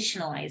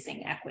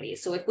operationalizing equity.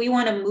 So if we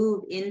want to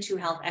move into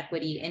health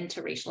equity,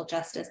 into racial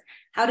justice,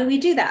 how do we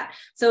do that?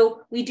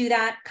 So we do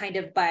that kind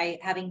of by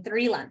having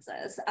three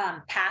lenses: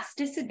 past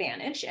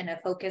disadvantage and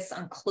a focus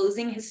on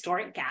closing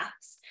historic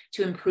gaps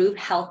to improve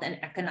health and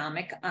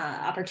economic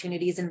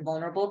opportunities in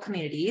vulnerable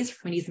communities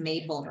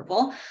made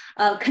vulnerable.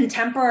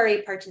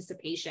 Contemporary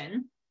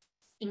participation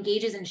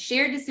engages in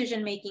shared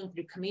decision-making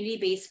through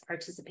community-based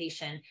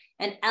participation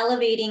and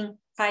elevating,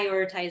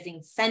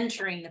 prioritizing,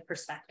 centering the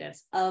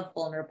perspectives of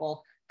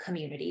vulnerable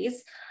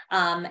communities.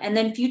 And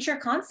then future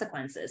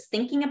consequences,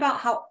 thinking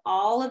about how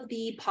all of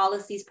the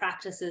policies,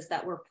 practices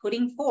that we're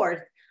putting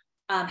forth,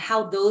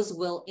 how those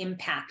will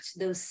impact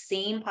those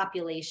same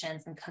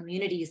populations and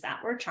communities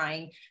that we're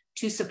trying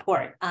to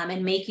support,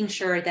 and making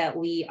sure that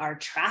we are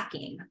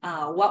tracking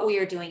what we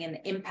are doing and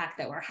the impact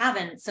that we're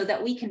having, so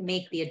that we can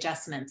make the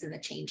adjustments and the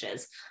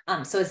changes,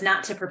 so as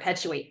not to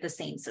perpetuate the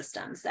same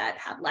systems that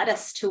have led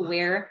us to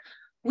where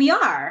we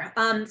are.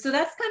 So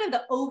that's kind of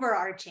the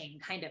overarching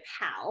kind of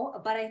how,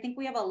 but I think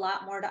we have a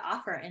lot more to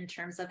offer in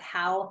terms of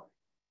how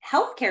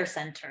healthcare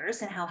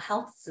centers and how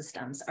health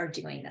systems are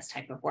doing this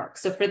type of work.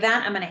 So for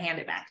that, I'm going to hand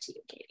it back to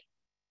you, Katie.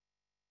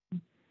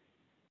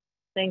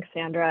 Thanks,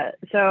 Sandra.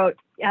 So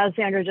as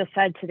Sandra just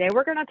said, today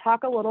we're going to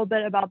talk a little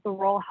bit about the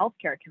role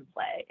healthcare can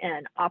play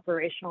in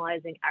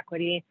operationalizing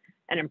equity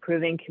and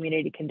improving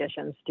community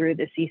conditions through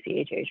the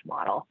CCHH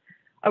model.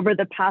 Over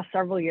the past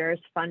several years,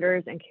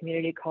 funders and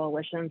community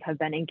coalitions have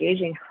been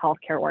engaging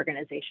healthcare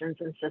organizations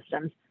and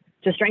systems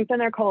to strengthen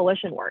their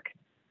coalition work.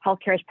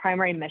 Healthcare's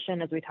primary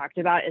mission, as we talked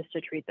about, is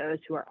to treat those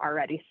who are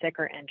already sick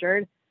or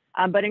injured,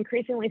 but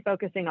increasingly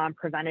focusing on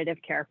preventative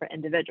care for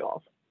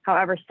individuals.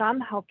 However,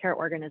 some healthcare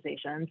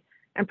organizations,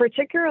 and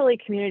particularly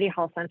community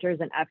health centers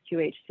and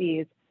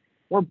FQHCs,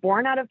 were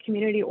born out of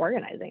community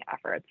organizing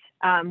efforts.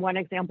 One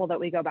example that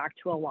we go back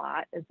to a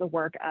lot is the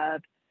work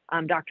of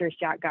Doctors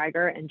Jack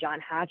Geiger and John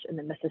Hatch in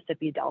the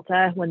Mississippi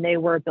Delta. When they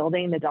were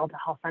building the Delta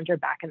Health Center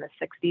back in the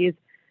 60s,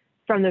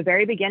 from the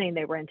very beginning,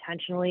 they were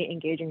intentionally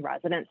engaging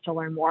residents to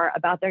learn more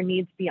about their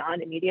needs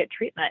beyond immediate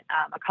treatment.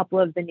 A couple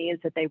of the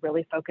needs that they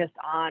really focused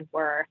on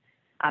were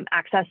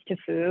access to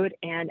food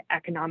and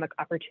economic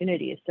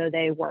opportunities. So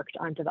they worked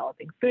on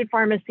developing food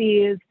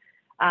pharmacies,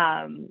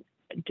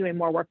 doing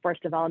more workforce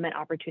development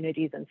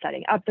opportunities and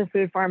setting up the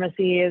food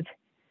pharmacies,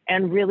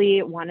 and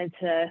really wanted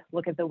to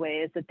look at the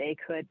ways that they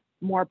could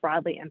more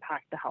broadly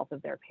impact the health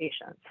of their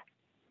patients.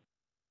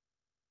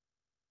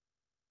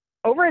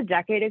 Over a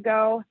decade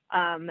ago,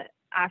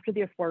 after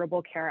the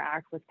Affordable Care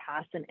Act was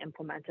passed and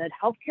implemented,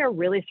 healthcare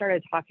really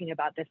started talking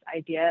about this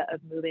idea of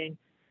moving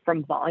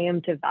from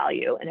volume to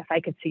value. And if I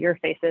could see your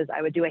faces,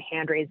 I would do a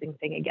hand raising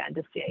thing again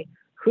to see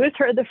who's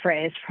heard the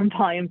phrase from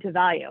volume to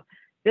value.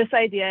 This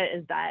idea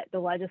is that the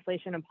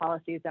legislation and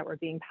policies that were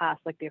being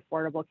passed, like the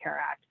Affordable Care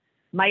Act,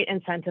 might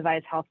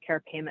incentivize healthcare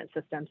payment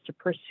systems to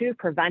pursue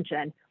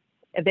prevention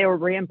if they were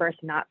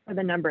reimbursed not for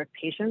the number of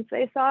patients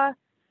they saw,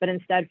 but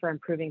instead for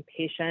improving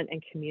patient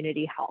and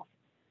community health.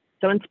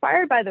 So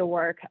inspired by the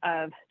work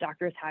of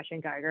Drs. Hatch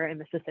and Geiger in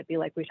Mississippi,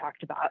 like we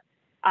talked about,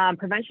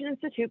 Prevention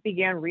Institute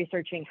began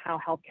researching how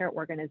healthcare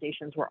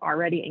organizations were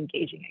already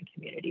engaging in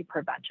community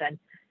prevention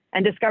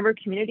and discovered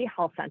community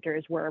health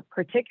centers were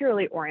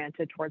particularly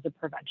oriented towards a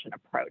prevention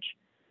approach.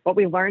 What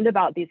we learned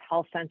about these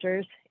health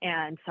centers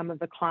and some of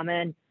the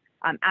common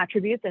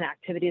attributes and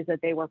activities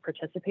that they were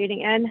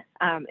participating in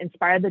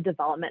inspired the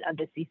development of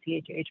the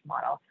CCHH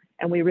model.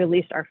 And we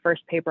released our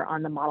first paper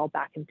on the model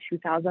back in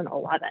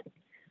 2011.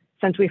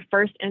 Since we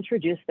first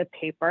introduced the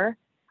paper,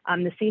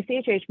 the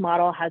CCHH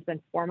model has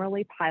been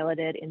formally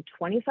piloted in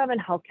 27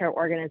 healthcare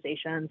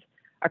organizations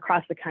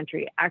across the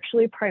country,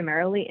 actually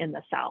primarily in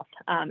the South,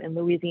 in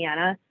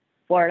Louisiana,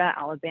 Florida,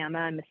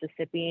 Alabama,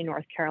 Mississippi,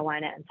 North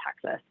Carolina, and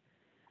Texas,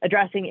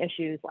 addressing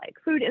issues like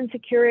food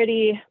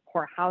insecurity,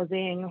 poor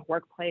housing,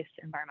 workplace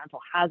environmental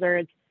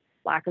hazards,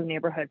 lack of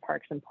neighborhood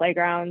parks and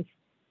playgrounds.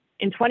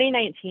 In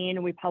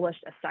 2019, we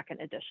published a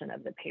second edition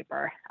of the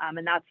paper,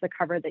 and that's the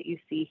cover that you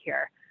see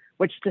here,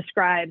 which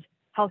describes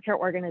healthcare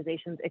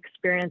organizations'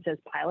 experiences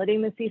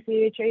piloting the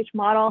CCHH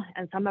model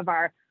and some of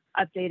our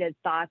updated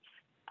thoughts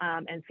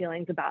and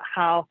feelings about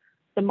how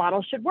the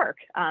model should work,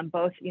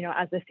 both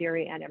as a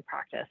theory and in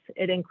practice.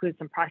 It includes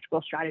some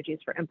practical strategies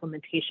for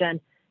implementation.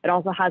 It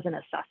also has an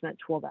assessment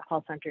tool that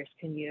health centers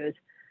can use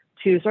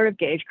to sort of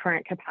gauge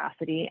current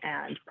capacity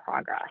and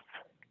progress.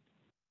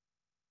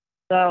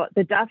 So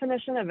the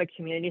definition of a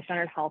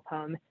community-centered health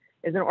home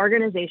is an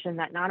organization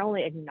that not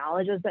only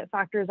acknowledges that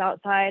factors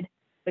outside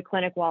the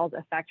clinic walls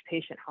affect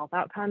patient health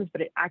outcomes,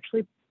 but it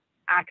actually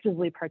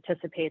actively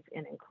participates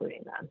in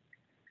including them.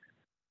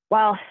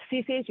 While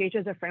CCHH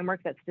is a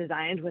framework that's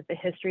designed with the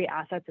history,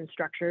 assets, and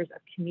structures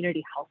of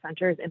community health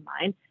centers in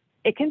mind,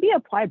 it can be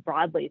applied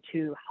broadly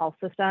to health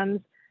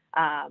systems,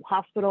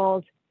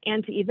 hospitals,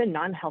 and to even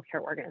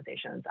non-healthcare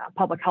organizations,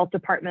 public health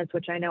departments,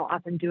 which I know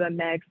often do a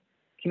mix,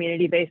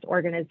 community-based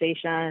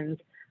organizations.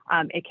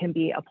 It can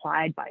be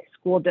applied by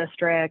school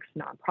districts,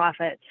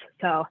 nonprofits.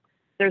 So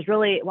there's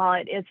really, while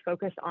it is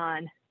focused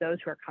on those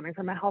who are coming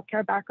from a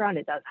healthcare background,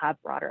 it does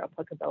have broader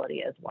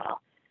applicability as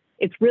well.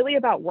 It's really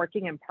about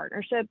working in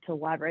partnership to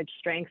leverage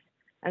strengths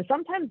and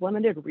sometimes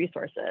limited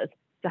resources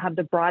to have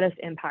the broadest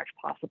impact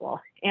possible.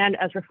 And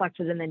as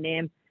reflected in the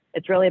name,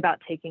 it's really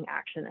about taking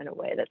action in a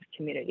way that's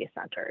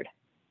community-centered.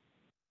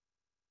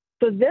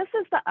 So this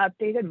is the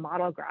updated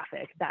model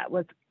graphic that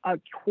was a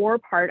core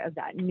part of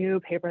that new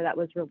paper that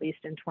was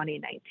released in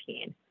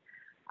 2019.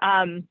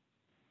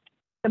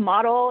 The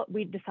model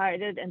we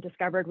decided and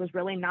discovered was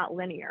really not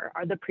linear.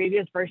 The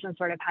previous version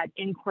sort of had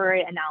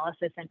inquiry,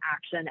 analysis, and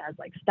action as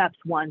like steps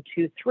 1,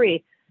 2,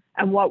 3.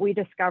 And what we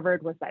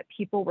discovered was that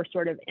people were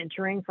sort of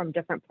entering from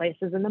different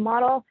places in the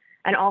model,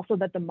 and also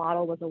that the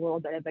model was a little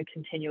bit of a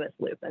continuous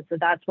loop. And so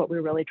that's what we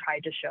really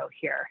tried to show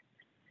here.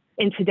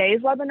 In today's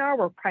webinar,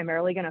 we're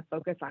primarily going to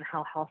focus on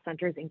how health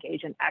centers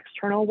engage in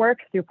external work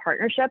through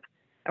partnership,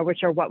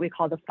 which are what we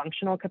call the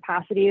functional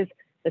capacities.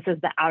 This is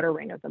the outer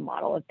ring of the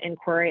model of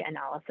inquiry,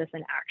 analysis,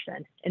 and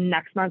action. In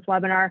next month's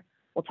webinar,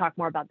 we'll talk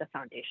more about the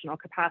foundational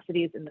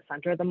capacities in the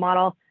center of the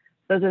model.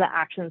 Those are the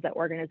actions that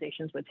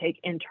organizations would take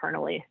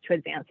internally to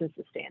advance and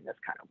sustain this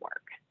kind of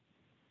work.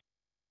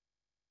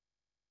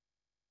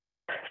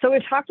 So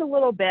we've talked a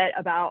little bit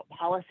about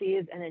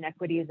policies and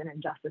inequities and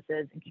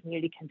injustices and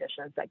community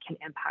conditions that can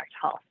impact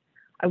health.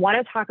 I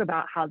want to talk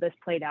about how this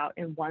played out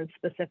in one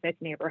specific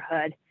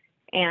neighborhood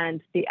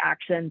and the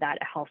action that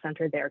a health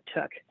center there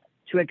took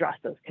to address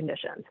those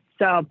conditions.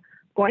 So I'm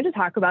going to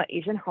talk about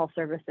Asian Health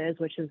Services,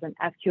 which is an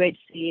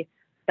FQHC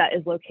that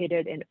is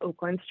located in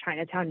Oakland's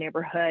Chinatown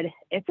neighborhood.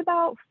 It's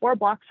about 4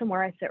 blocks from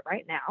where I sit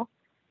right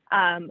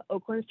now.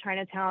 Oakland's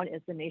Chinatown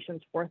is the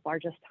nation's 4th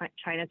largest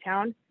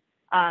Chinatown.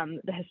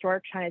 The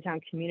historic Chinatown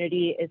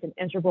community is an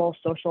integral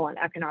social and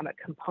economic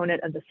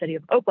component of the city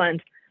of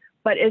Oakland,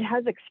 but it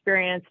has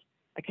experienced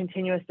a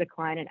continuous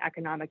decline in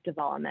economic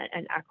development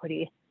and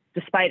equity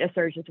despite a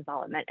surge of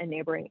development in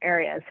neighboring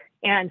areas.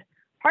 And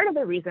part of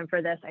the reason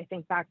for this, I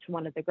think back to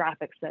one of the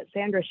graphics that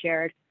Sandra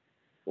shared,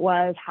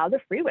 was how the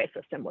freeway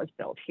system was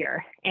built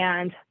here,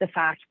 and the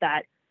fact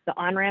that the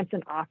on-ramps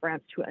and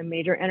off-ramps to a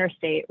major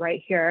interstate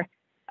right here,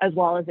 as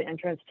well as the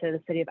entrance to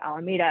the city of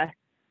Alameda,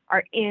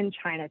 are in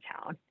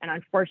Chinatown, and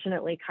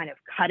unfortunately kind of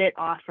cut it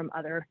off from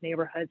other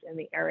neighborhoods in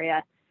the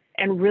area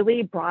and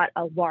really brought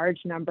a large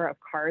number of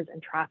cars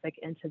and traffic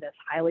into this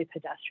highly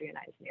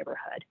pedestrianized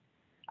neighborhood.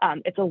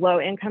 It's a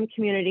low-income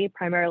community,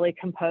 primarily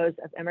composed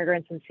of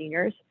immigrants and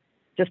seniors,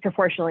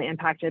 disproportionately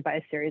impacted by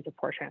a series of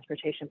poor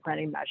transportation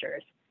planning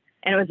measures.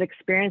 And it was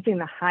experiencing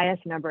the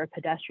highest number of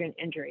pedestrian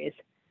injuries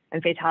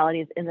and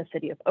fatalities in the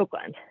city of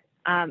Oakland.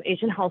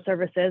 Asian Health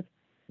Services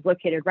is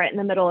located right in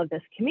the middle of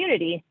this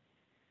community,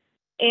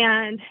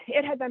 and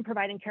it had been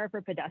providing care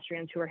for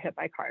pedestrians who were hit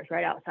by cars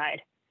right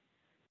outside.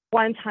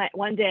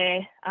 One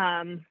day,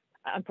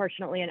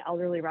 unfortunately, an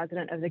elderly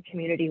resident of the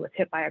community was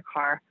hit by a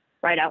car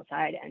right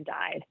outside and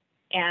died.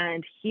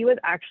 And he was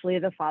actually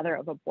the father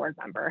of a board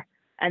member.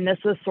 And this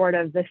was sort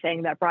of the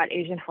thing that brought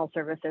Asian Health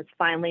Services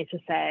finally to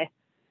say,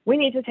 we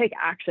need to take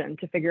action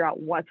to figure out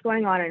what's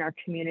going on in our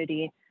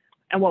community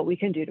and what we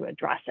can do to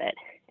address it.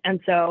 And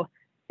so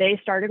they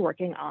started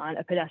working on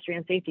a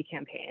pedestrian safety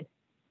campaign.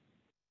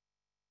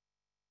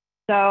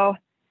 So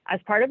as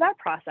part of that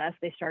process,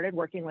 they started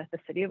working with the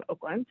city of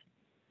Oakland,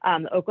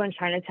 the Oakland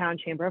Chinatown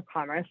Chamber of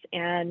Commerce,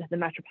 and the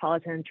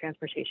Metropolitan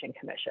Transportation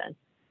Commission.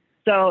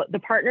 So the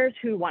partners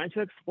who wanted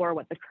to explore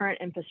what the current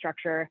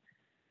infrastructure,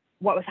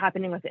 what was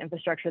happening with the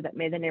infrastructure that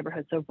made the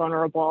neighborhood so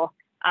vulnerable,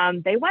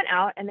 they went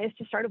out and they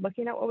just started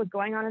looking at what was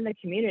going on in the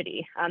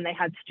community. They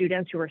had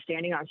students who were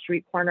standing on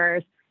street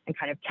corners and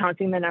kind of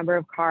counting the number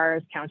of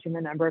cars, counting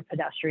the number of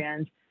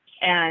pedestrians,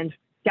 and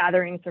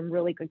gathering some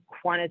really good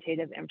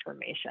quantitative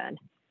information.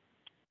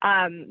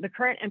 The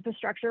current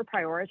infrastructure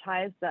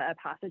prioritized the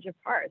passage of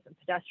cars, and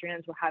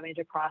pedestrians were having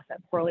to cross at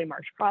poorly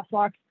marked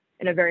crosswalks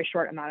in a very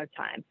short amount of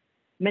time.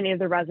 Many of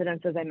the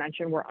residents, as I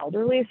mentioned, were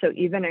elderly, so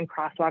even in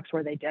crosswalks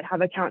where they did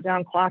have a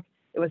countdown clock,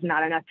 it was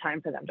not enough time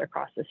for them to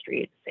cross the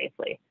street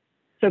safely.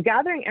 So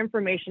gathering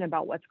information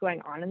about what's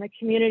going on in the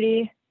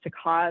community to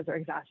cause or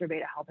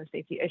exacerbate a health or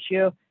safety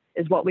issue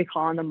is what we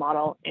call in the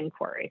model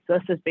inquiry. So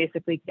this is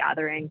basically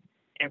gathering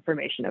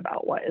information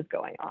about what is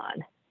going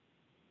on.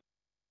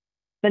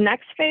 The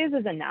next phase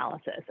is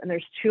analysis, and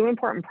there's 2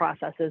 important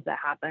processes that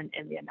happen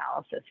in the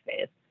analysis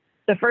phase.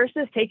 The first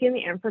is taking the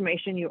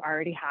information you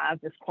already have,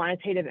 this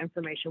quantitative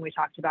information we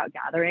talked about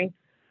gathering,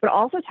 but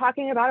also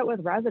talking about it with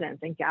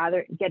residents and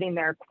getting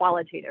their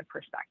qualitative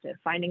perspective,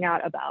 finding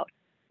out about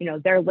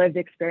their lived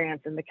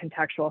experience and the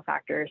contextual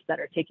factors that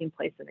are taking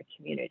place in the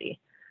community.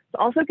 So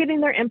also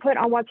getting their input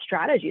on what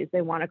strategies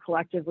they want to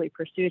collectively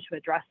pursue to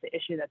address the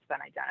issue that's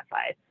been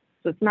identified.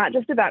 So it's not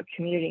just about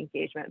community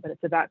engagement, but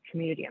it's about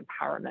community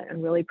empowerment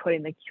and really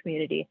putting the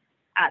community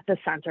at the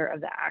center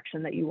of the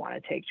action that you want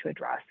to take to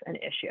address an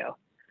issue.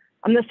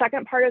 The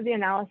second part of the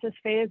analysis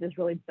phase is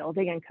really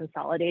building and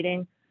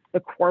consolidating the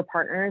core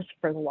partners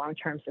for the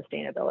long-term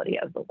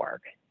sustainability of the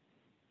work.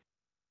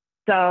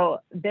 So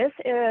this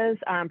is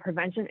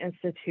Prevention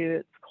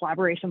Institute's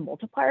collaboration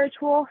multiplier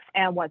tool.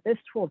 And what this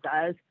tool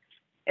does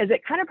is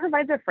it kind of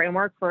provides a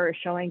framework for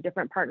showing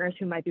different partners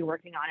who might be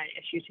working on an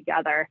issue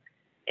together,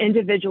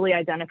 individually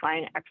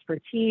identifying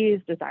expertise,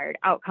 desired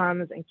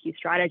outcomes, and key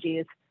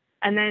strategies,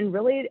 and then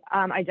really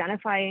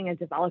identifying and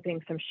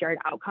developing some shared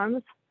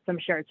outcomes, some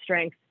shared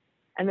strengths,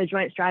 and the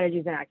joint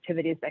strategies and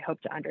activities they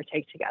hope to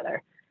undertake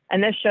together.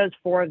 And this shows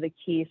 4 of the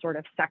key sort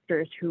of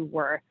sectors who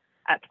were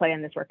at play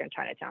in this work in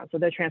Chinatown. So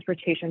the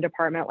transportation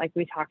department, like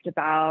we talked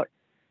about,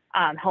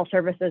 health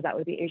services, that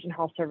would be Asian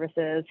Health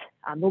Services,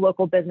 the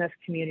local business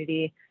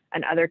community,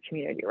 and other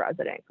community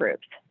resident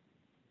groups.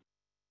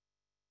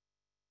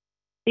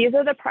 These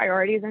are the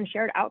priorities and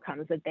shared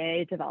outcomes that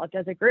they developed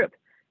as a group.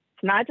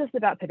 It's not just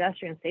about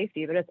pedestrian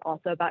safety, but it's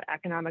also about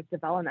economic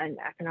development and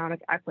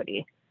economic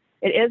equity.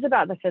 It is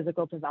about the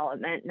physical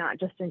development, not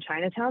just in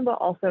Chinatown, but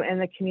also in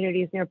the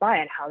communities nearby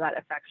and how that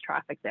affects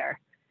traffic there.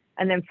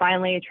 And then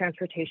finally,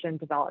 transportation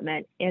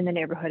development in the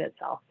neighborhood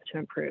itself to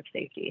improve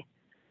safety.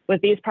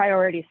 With these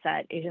priorities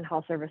set, Asian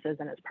Health Services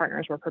and its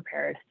partners were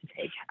prepared to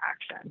take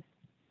action.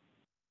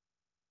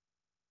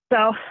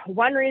 So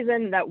one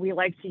reason that we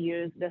like to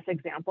use this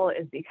example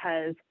is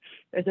because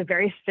there's a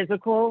very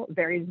physical,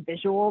 very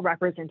visual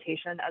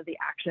representation of the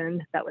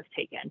action that was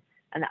taken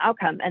and the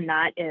outcome, and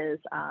that is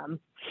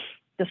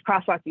this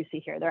crosswalk you see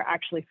here. There are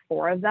actually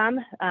 4 of them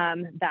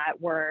that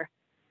were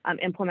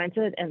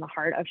implemented in the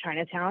heart of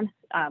Chinatown,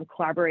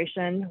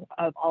 collaboration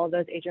of all of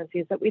those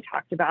agencies that we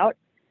talked about.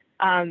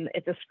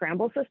 It's a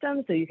scramble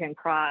system, so you can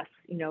cross,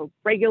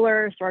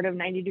 regular sort of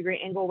 90-degree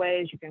angle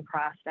ways, you can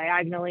cross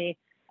diagonally,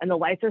 and the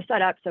lights are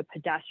set up so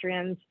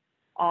pedestrians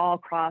all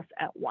cross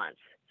at once.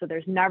 So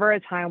there's never a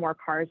time where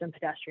cars and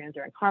pedestrians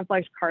are in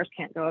conflict. Cars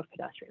can't go if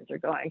pedestrians are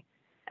going,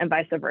 and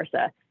vice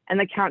versa. And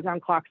the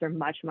countdown clocks are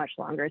much, much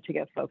longer to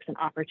give folks an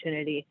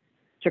opportunity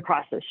to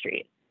cross the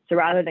street. So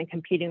rather than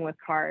competing with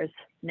cars,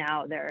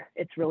 now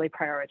it's really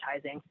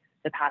prioritizing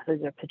the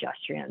passage of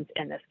pedestrians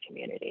in this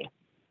community.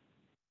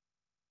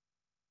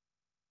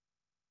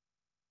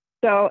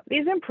 So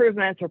these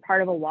improvements are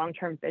part of a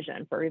long-term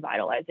vision for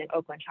revitalizing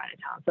Oakland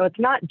Chinatown. So it's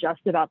not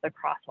just about the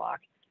crosswalk,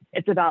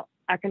 it's about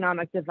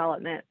economic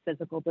development,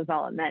 physical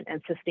development,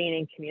 and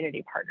sustaining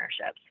community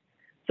partnerships.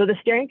 So the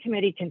steering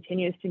committee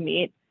continues to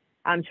meet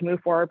to move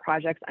forward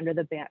projects under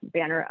the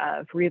banner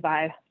of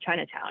Revive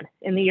Chinatown.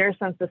 In the years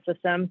since the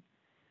system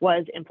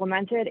was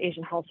implemented,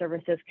 Asian Health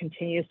Services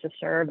continues to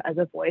serve as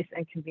a voice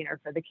and convener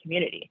for the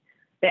community.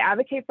 They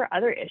advocate for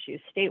other issues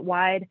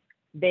statewide.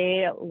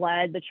 They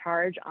led the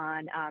charge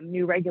on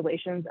new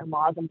regulations and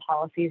laws and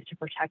policies to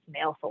protect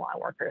nail salon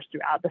workers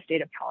throughout the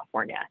state of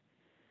California.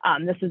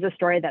 This is a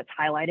story that's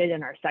highlighted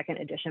in our second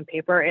edition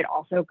paper. It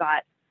also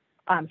got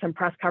some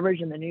press coverage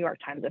in the New York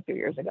Times a few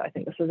years ago. I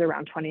think this was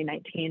around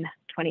 2019,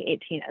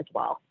 2018 as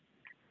well.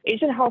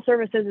 Asian Health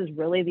Services is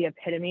really the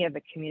epitome of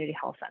a community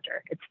health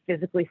center. It's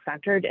physically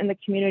centered in the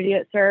community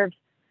it serves,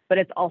 but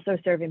it's also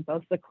serving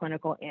both the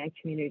clinical and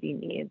community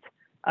needs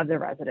of the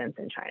residents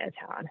in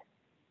Chinatown.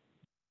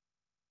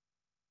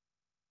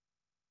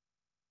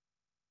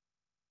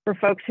 For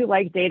folks who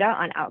like data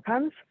on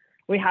outcomes,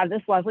 we have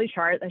this lovely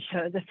chart that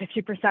shows a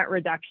 50%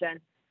 reduction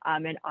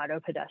in auto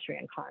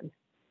pedestrian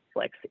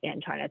conflicts in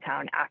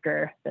Chinatown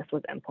after this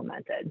was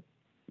implemented.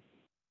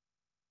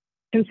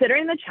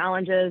 Considering the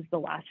challenges the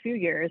last few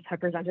years have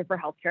presented for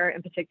healthcare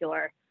in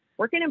particular,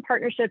 working in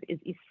partnership is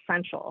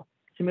essential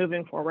to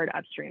moving forward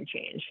upstream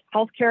change.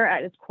 Healthcare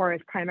at its core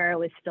is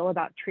primarily still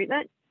about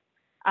treatment.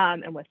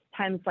 And with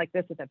times like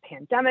this, with a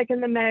pandemic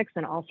in the mix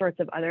and all sorts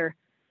of other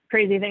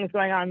crazy things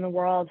going on in the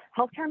world,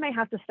 healthcare may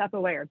have to step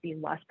away or be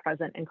less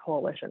present in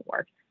coalition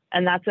work,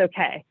 and that's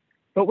okay.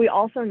 But we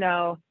also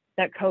know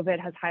that COVID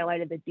has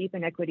highlighted the deep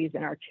inequities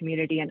in our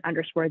community and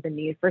underscored the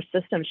need for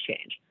systems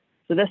change.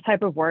 So this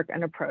type of work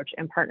and approach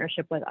in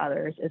partnership with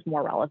others is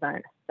more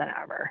relevant than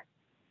ever.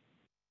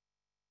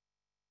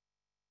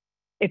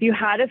 If you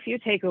had a few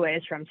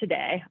takeaways from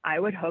today, I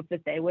would hope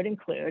that they would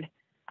include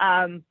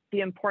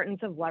the importance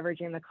of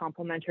leveraging the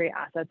complementary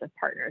assets of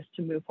partners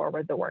to move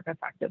forward the work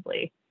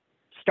effectively,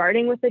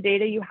 starting with the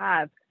data you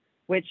have,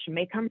 which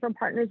may come from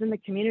partners in the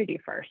community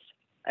first.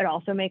 It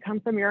also may come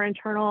from your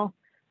internal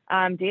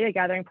data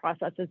gathering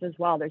processes as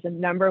well. There's a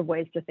number of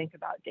ways to think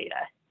about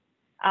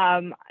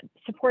data.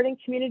 Supporting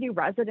community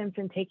residents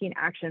in taking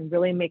action,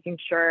 really making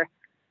sure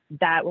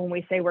that when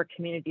we say we're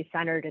community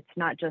centered, it's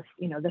not just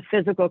the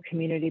physical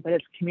community, but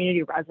it's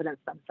community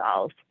residents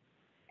themselves.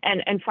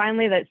 And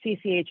finally, that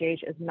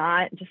CCHH is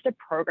not just a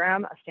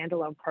program, a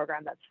standalone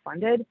program that's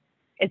funded.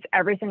 It's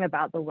everything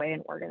about the way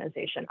an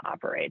organization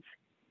operates.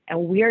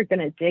 And we are going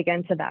to dig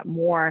into that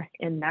more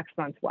in next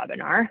month's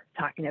webinar,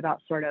 talking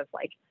about sort of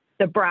like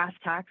the brass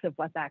tacks of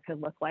what that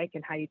could look like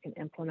and how you can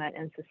implement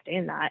and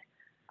sustain that.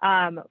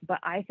 But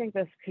I think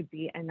this could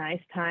be a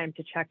nice time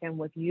to check in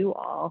with you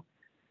all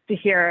to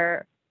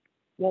hear,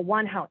 well,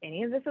 one, how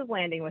any of this is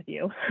landing with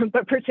you,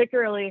 but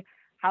particularly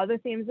how the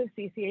themes of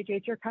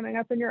CCHH are coming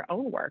up in your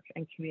own work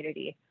and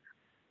community.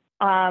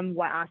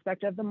 What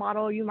aspect of the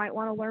model you might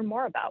want to learn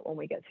more about when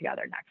we get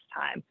together next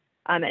time.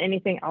 And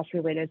anything else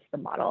related to the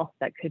model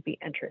that could be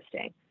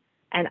interesting.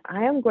 And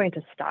I am going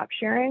to stop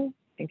sharing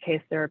in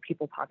case there are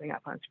people popping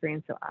up on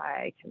screen so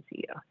I can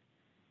see you.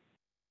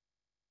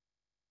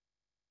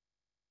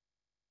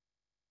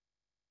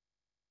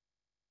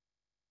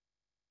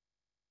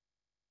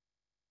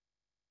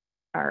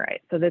 All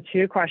right, so the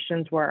two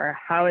questions were,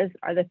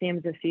 are the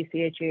themes of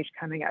CCHH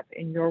coming up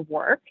in your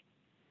work?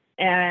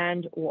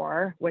 And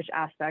or which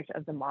aspect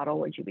of the model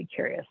would you be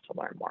curious to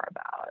learn more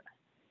about?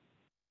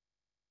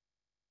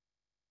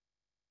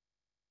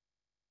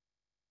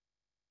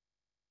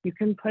 You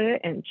can put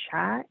it in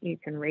chat, you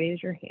can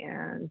raise your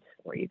hand,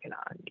 or you can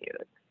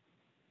unmute.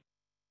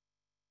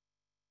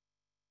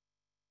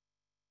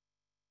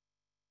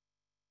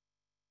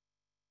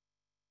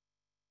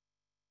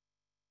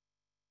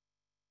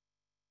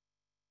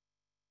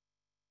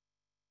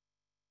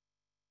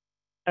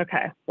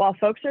 Okay, while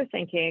folks are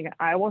thinking,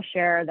 I will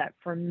share that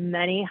for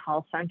many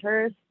health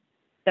centers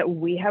that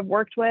we have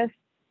worked with,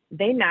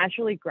 they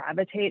naturally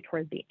gravitate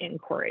towards the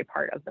inquiry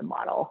part of the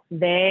model.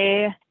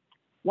 They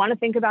want to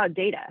think about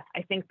data.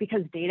 I think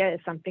because data is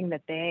something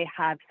that they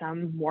have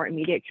some more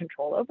immediate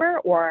control over,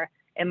 or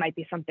it might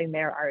be something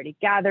they're already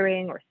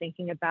gathering or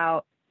thinking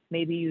about.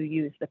 Maybe you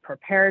use the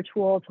prepare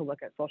tool to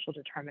look at social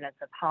determinants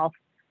of health.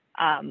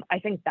 I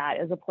think that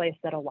is a place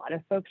that a lot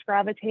of folks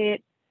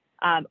gravitate.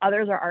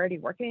 Others are already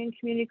working in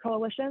community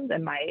coalitions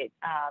and might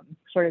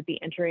sort of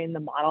be entering the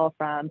model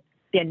from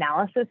the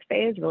analysis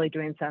phase, really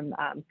doing some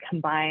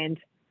combined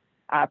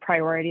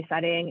priority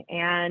setting.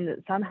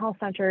 And some health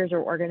centers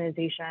or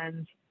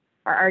organizations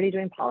are already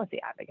doing policy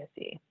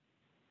advocacy.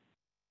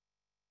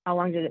 How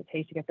long did it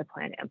take to get the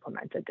plan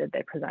implemented? Did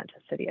they present to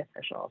city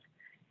officials?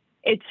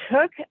 It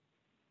took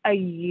a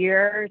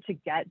year to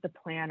get the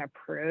plan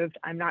approved.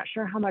 I'm not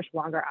sure how much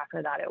longer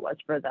after that it was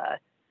for the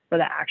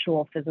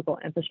actual physical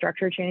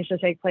infrastructure change to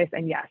take place.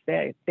 And yes,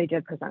 they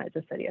did present it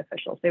to city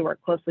officials. They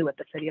worked closely with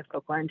the city of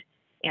Oakland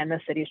and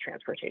the city's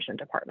transportation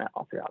department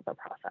all throughout the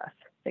process.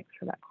 Thanks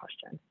for that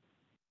question.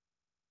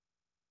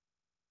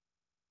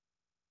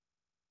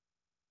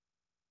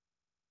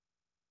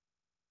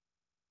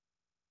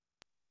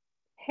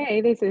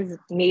 Hey, this is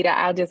Nita.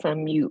 I'll just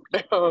unmute.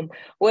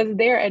 Was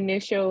there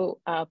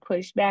initial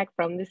pushback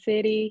from the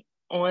city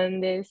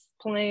on this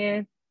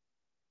plan?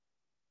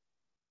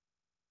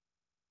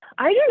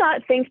 I do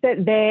not think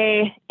that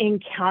they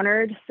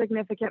encountered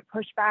significant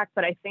pushback,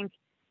 but I think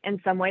in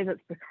some ways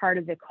it's part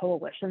of the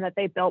coalition that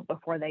they built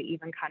before they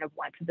even kind of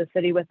went to the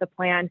city with the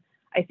plan.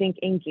 I think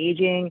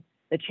engaging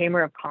the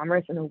Chamber of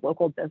Commerce and the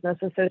local business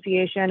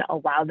association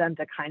allowed them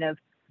to kind of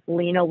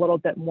lean a little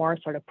bit more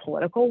sort of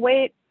political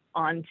weight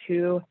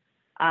onto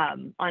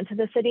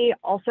the city.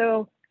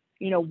 Also,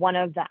 you know, one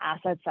of the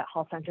assets that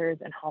health centers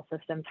and health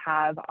systems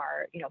have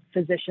are, you know,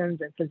 physicians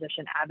and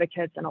physician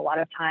advocates. And a lot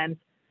of times,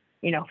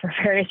 you know, for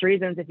various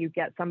reasons, if you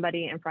get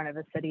somebody in front of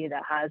a city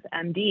that has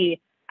MD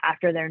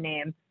after their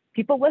name,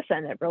 people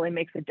listen. It really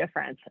makes a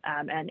difference.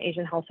 And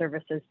Asian Health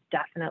Services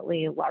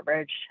definitely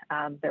leverage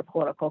their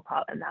political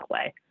clout in that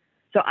way.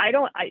 So I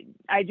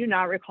do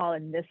not recall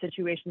in this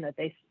situation that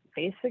they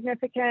face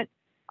significant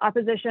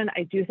opposition.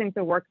 I do think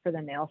the work for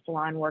the nail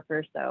salon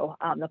workers, though,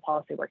 the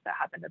policy work that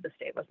happened at the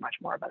state was much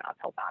more of an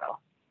uphill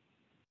battle.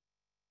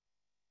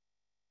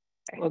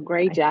 Well,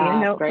 great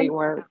job, great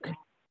work.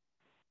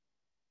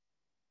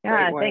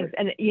 Yeah, thanks.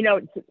 And you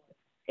know,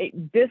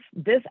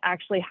 this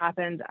actually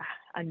happened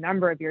a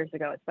number of years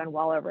ago. It's been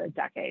well over a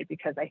decade,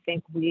 because I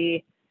think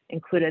we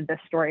included this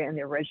story in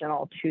the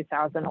original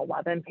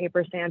 2011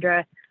 paper,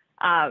 Sandra.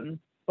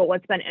 But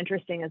what's been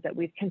interesting is that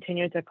we've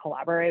continued to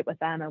collaborate with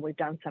them, and we've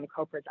done some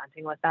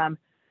co-presenting with them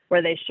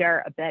where they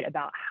share a bit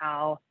about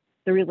how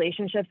the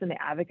relationships and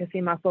the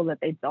advocacy muscle that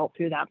they built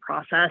through that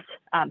process,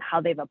 how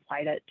they've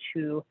applied it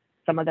to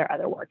some of their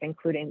other work,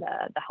 including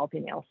the Healthy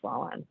Nail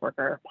Salon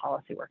worker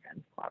policy work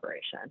and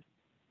collaboration.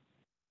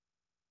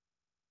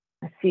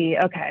 Let's see,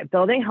 okay,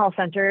 building health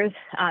centers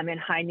in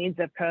high need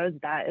zip codes,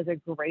 that is a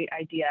great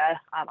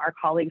idea. Our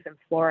colleagues in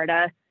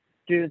Florida,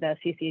 through the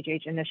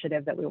CCHH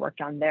initiative that we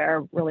worked on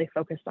there, really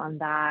focused on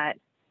that.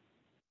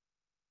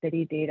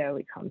 City data,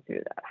 we come through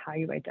that, how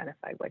you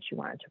identify what you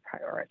wanted to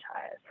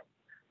prioritize.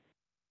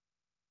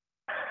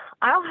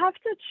 I'll have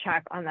to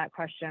check on that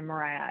question,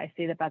 Mariah. I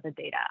see about the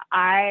data.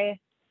 I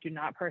do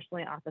not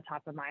personally off the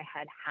top of my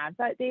head have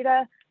that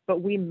data,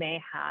 but we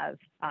may have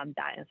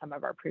that in some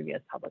of our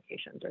previous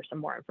publications or some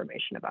more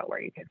information about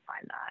where you could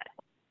find that.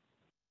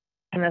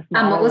 And this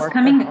what was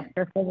coming?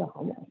 For the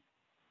homeless.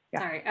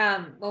 Sorry.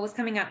 What was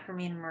coming up for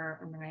me and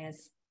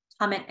Mariah's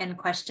comment and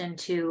question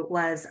too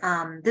was,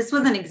 this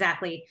wasn't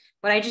exactly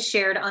what I just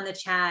shared on the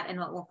chat, and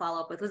what we'll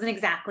follow up with wasn't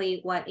exactly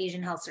what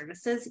Asian Health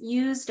Services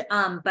used,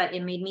 but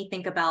it made me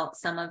think about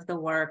some of the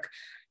work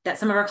that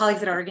some of our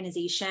colleagues at our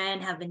organization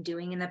have been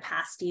doing in the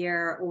past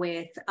year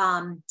with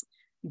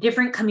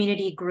different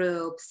community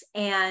groups,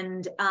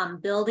 and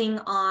building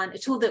on a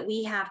tool that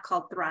we have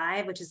called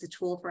Thrive, which is a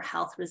tool for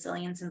health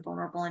resilience in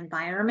vulnerable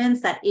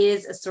environments that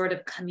is a sort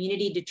of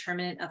community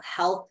determinant of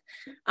health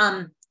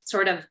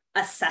sort of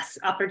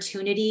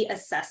opportunity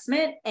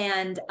assessment.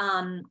 And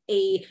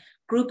a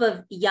group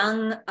of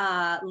young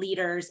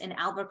leaders in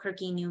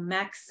Albuquerque, New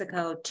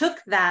Mexico took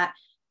that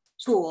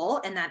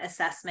tool and that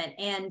assessment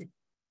and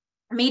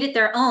made it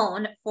their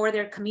own for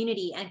their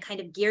community, and kind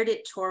of geared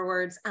it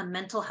towards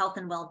mental health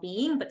and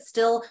well-being, but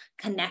still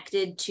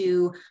connected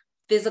to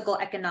physical,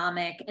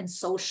 economic, and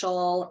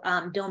social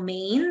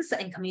domains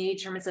and community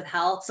determinants of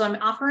health. So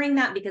I'm offering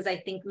that because I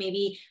think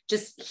maybe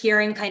just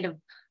hearing kind of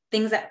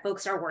things that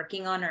folks are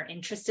working on or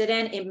interested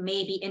in, it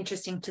may be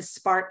interesting to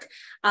spark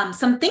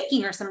some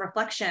thinking or some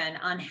reflection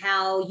on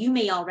how you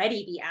may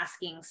already be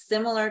asking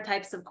similar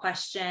types of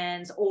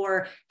questions,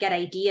 or get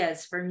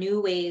ideas for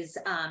new ways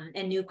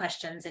and new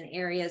questions and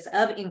areas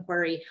of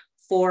inquiry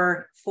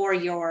for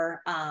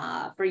your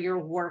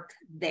work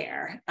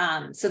there.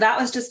 So that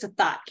was just a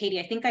thought.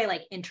 Katie, I think I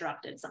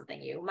interrupted something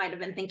you might have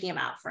been thinking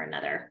about for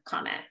another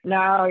comment.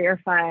 No,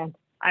 you're fine.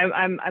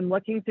 I'm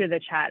looking through the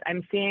chat.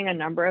 I'm seeing a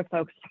number of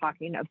folks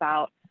talking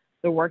about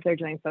the work they're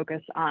doing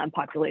focused on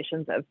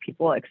populations of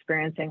people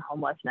experiencing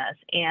homelessness,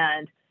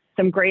 and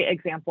some great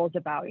examples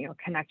about,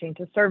 connecting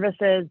to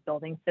services,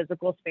 building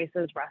physical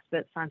spaces,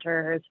 respite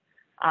centers,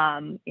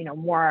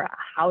 more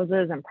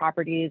houses and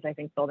properties. I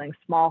think building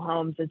small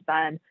homes has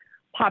been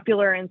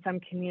popular in some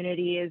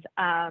communities.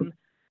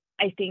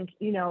 I think,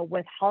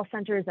 with health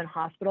centers and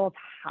hospitals,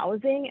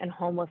 housing and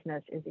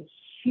homelessness is a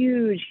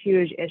huge,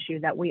 huge issue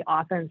that we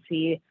often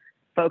see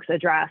folks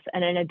address.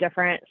 And in a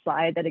different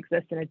slide that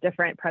exists in a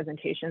different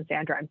presentation,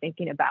 Sandra, I'm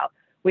thinking about,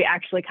 we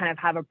actually kind of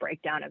have a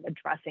breakdown of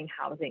addressing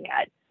housing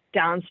at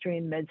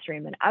downstream,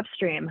 midstream, and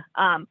upstream.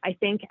 I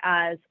think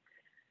as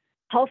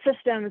health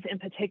systems in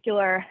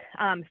particular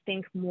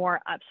think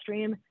more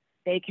upstream,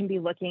 they can be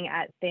looking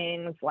at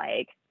things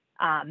like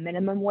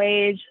minimum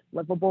wage,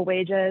 livable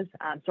wages,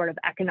 sort of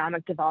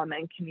economic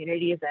development in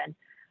communities,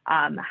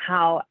 and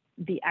how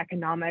the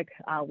economic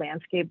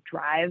landscape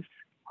drives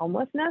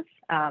homelessness,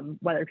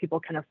 whether people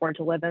can afford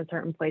to live in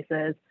certain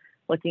places,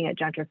 looking at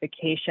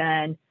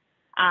gentrification,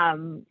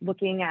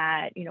 looking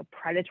at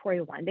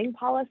predatory lending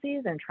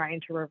policies and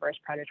trying to reverse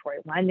predatory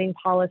lending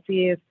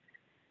policies.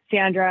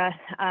 Sandra,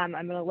 I'm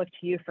going to look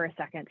to you for a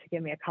second to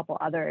give me a couple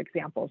other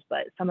examples,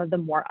 but some of the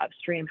more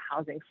upstream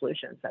housing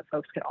solutions that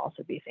folks could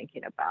also be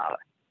thinking about.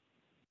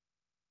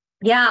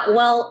 Yeah,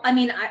 well, I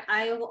mean,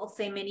 I will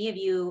say many of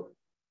you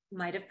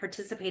might have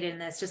participated in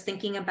this, just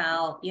thinking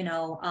about,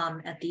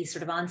 at the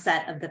sort of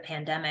onset of the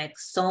pandemic,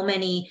 so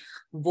many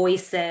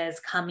voices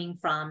coming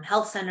from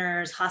health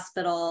centers,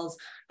 hospitals,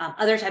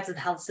 other types of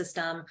health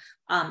system,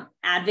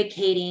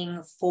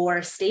 advocating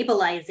for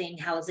stabilizing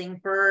housing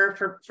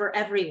for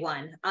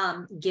everyone,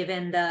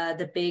 given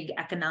the big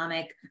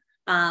economic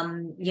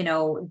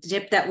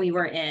dip that we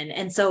were in.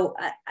 And so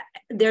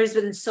there's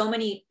been so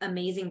many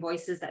amazing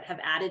voices that have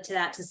added to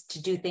that to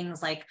do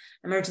things like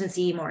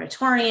emergency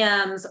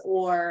moratoriums,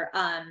 or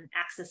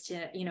access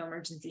to,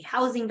 emergency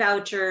housing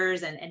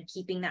vouchers, and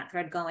keeping that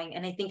thread going.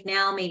 And I think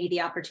now maybe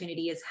the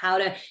opportunity is how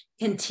to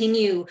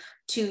continue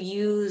to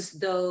use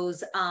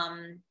those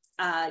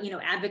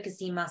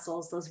advocacy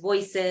muscles, those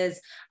voices,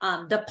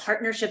 the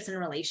partnerships and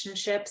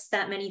relationships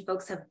that many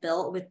folks have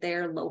built with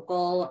their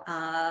local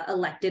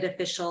elected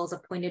officials,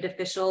 appointed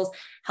officials,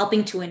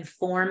 helping to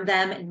inform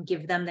them and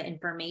give them the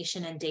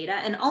information and data,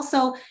 and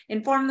also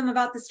inform them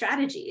about the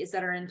strategies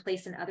that are in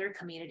place in other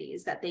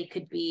communities that they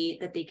could be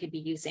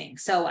using.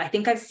 So I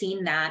think I've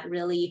seen that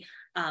really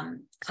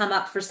come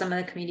up for some of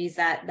the communities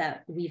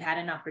that we've had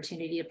an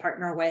opportunity to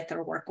partner with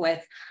or work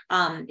with,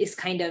 is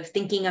kind of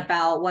thinking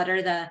about what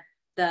are the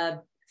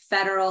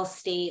federal,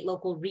 state,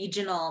 local,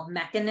 regional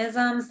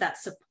mechanisms that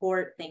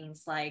support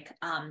things like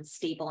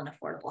stable and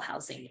affordable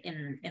housing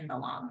in the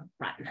long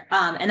run.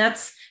 And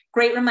that's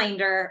great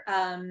reminder.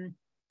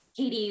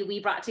 Katie,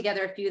 we brought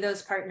together a few of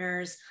those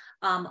partners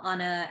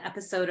on an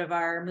episode of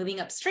our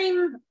Moving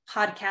Upstream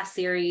podcast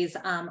series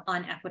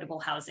on equitable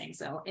housing.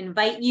 So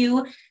invite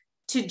you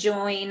to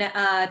join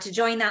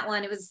that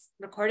one. It was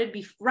recorded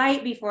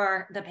right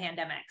before the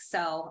pandemic.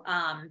 So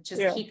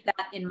just keep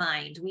that in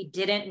mind. We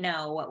didn't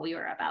know what we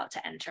were about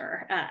to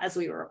enter as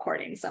we were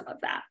recording some of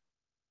that.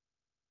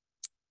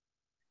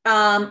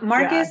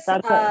 Marcus.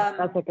 Yeah,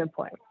 that's a good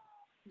point.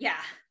 Yeah.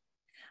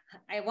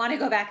 I want to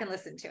go back and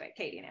listen to it,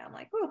 Katie. Now I'm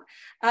like, ooh.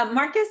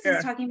 Marcus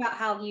is talking about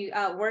how he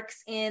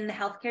works in the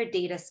healthcare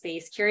data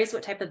space. Curious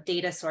what type of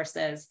data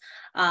sources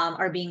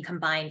are being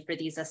combined for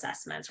these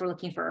assessments. We're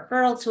looking for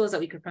referral tools that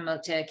we could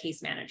promote to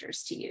case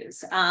managers to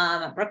use.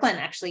 Brooklyn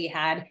actually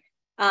had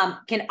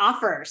can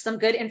offer some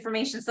good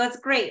information. So that's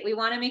great. We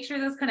want to make sure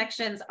those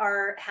connections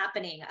are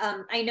happening.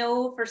 I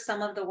know for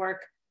some of the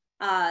work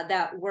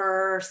that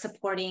we're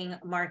supporting,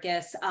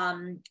 Marcus,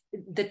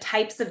 the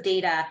types of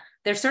data,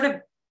 they're sort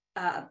of,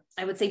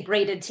 I would say,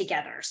 braided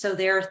together. So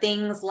there are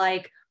things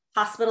like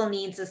hospital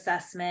needs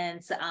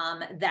assessments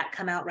that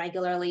come out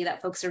regularly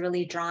that folks are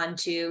really drawn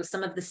to,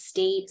 some of the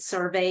state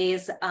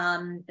surveys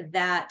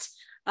that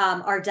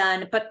are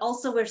done, but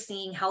also we're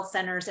seeing health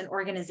centers and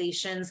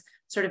organizations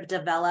sort of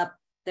develop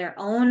their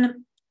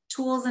own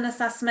tools and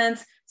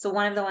assessments. So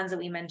one of the ones that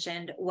we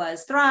mentioned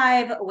was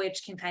Thrive,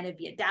 which can kind of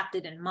be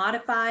adapted and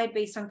modified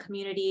based on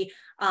community.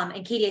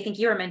 And Katie, I think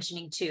you were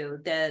mentioning too,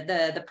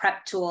 the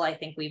PrEP tool. I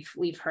think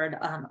we've heard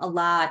a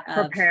lot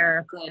of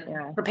Prepare.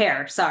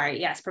 Prepare, sorry.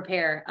 Yes,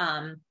 Prepare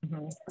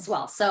as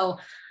well. So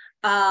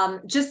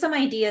just some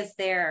ideas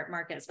there,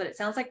 Marcus, but it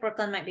sounds like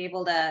Brooklyn might be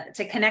able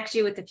to connect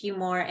you with a few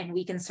more, and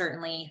we can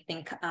certainly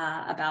think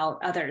about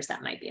others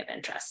that might be of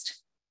interest.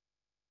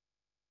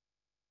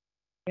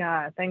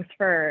 Yeah, thanks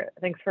for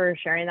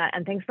sharing that,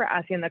 and thanks for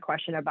asking the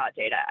question about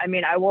data. I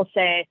mean, I will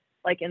say,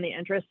 like, in the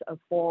interest of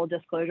full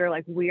disclosure,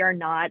 like, we are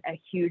not a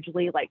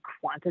hugely like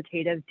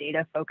quantitative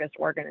data focused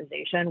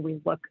organization.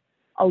 We look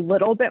a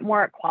little bit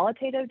more at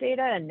qualitative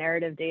data and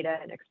narrative data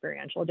and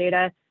experiential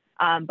data.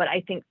 But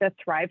I think the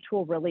Thrive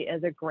tool really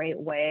is a great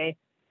way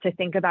to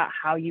think about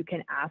how you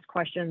can ask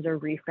questions or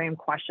reframe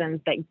questions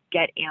that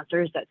get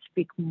answers that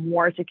speak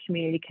more to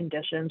community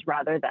conditions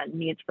rather than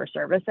needs for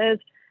services.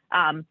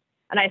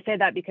 And I say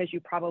that because you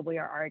probably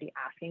are already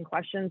asking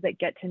questions that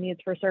get to needs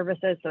for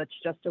services. So it's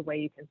just a way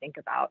you can think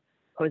about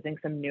posing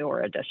some new or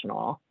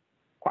additional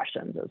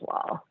questions as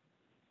well.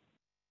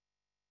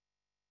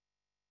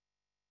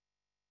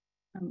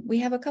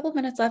 We have a couple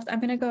minutes left. I'm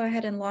going to go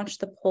ahead and launch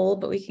the poll,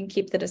 but we can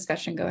keep the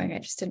discussion going. I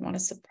just didn't want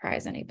to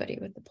surprise anybody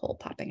with the poll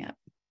popping up.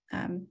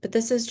 But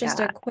this is just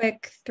a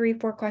quick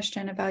 3-4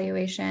 question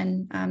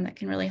evaluation that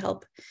can really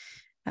help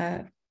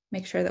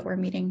make sure that we're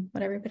meeting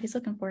what everybody's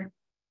looking for.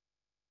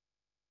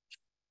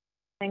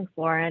 Thanks,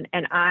 Lauren.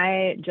 And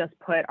I just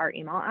put our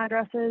email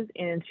addresses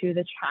into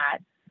the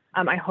chat.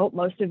 I hope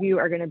most of you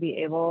are going to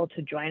be able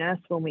to join us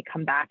when we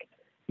come back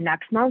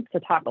next month to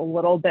talk a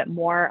little bit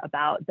more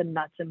about the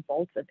nuts and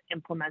bolts of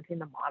implementing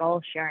the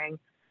model, sharing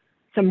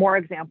some more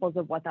examples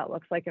of what that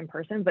looks like in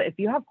person. But if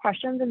you have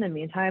questions in the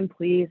meantime,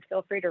 please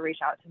feel free to reach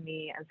out to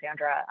me and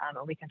Sandra,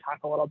 and we can talk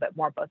a little bit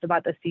more both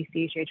about the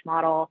CCHH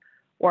model,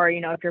 or,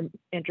 you know, if you're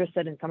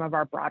interested in some of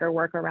our broader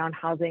work around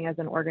housing as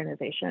an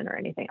organization or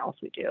anything else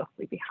we do,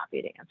 we'd be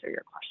happy to answer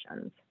your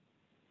questions.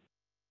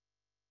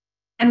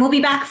 And we'll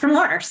be back for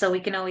more, so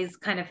we can always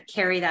kind of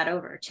carry that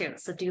over too.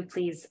 So do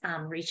please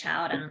reach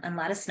out and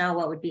let us know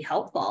what would be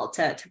helpful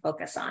to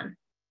focus on.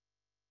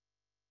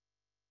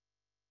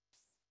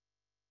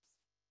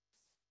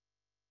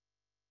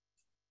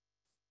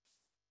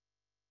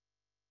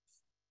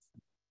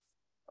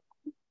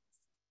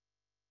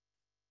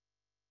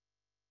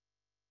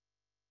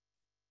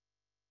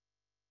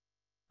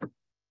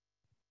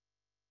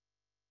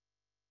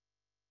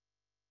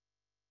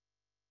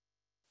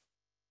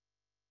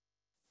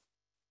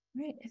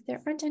 Right. If there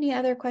aren't any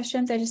other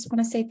questions, I just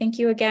want to say thank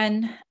you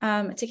again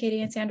to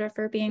Katie and Sandra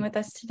for being with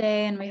us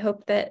today. And we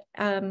hope that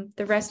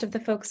the rest of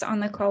the folks on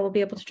the call will be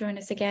able to join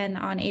us again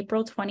on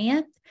April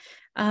 20th.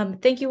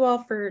 Thank you all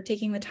for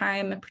taking the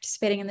time and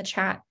participating in the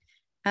chat.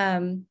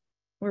 We're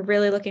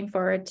really looking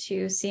forward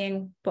to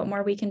seeing what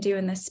more we can do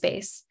in this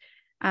space.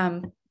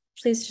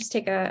 Please just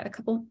take a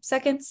couple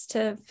seconds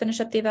to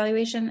finish up the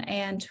evaluation,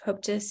 and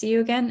hope to see you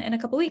again in a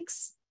couple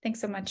weeks. Thanks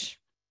so much.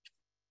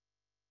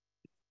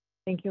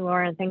 Thank you,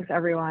 Lauren. Thanks,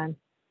 everyone.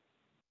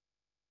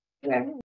 Yeah.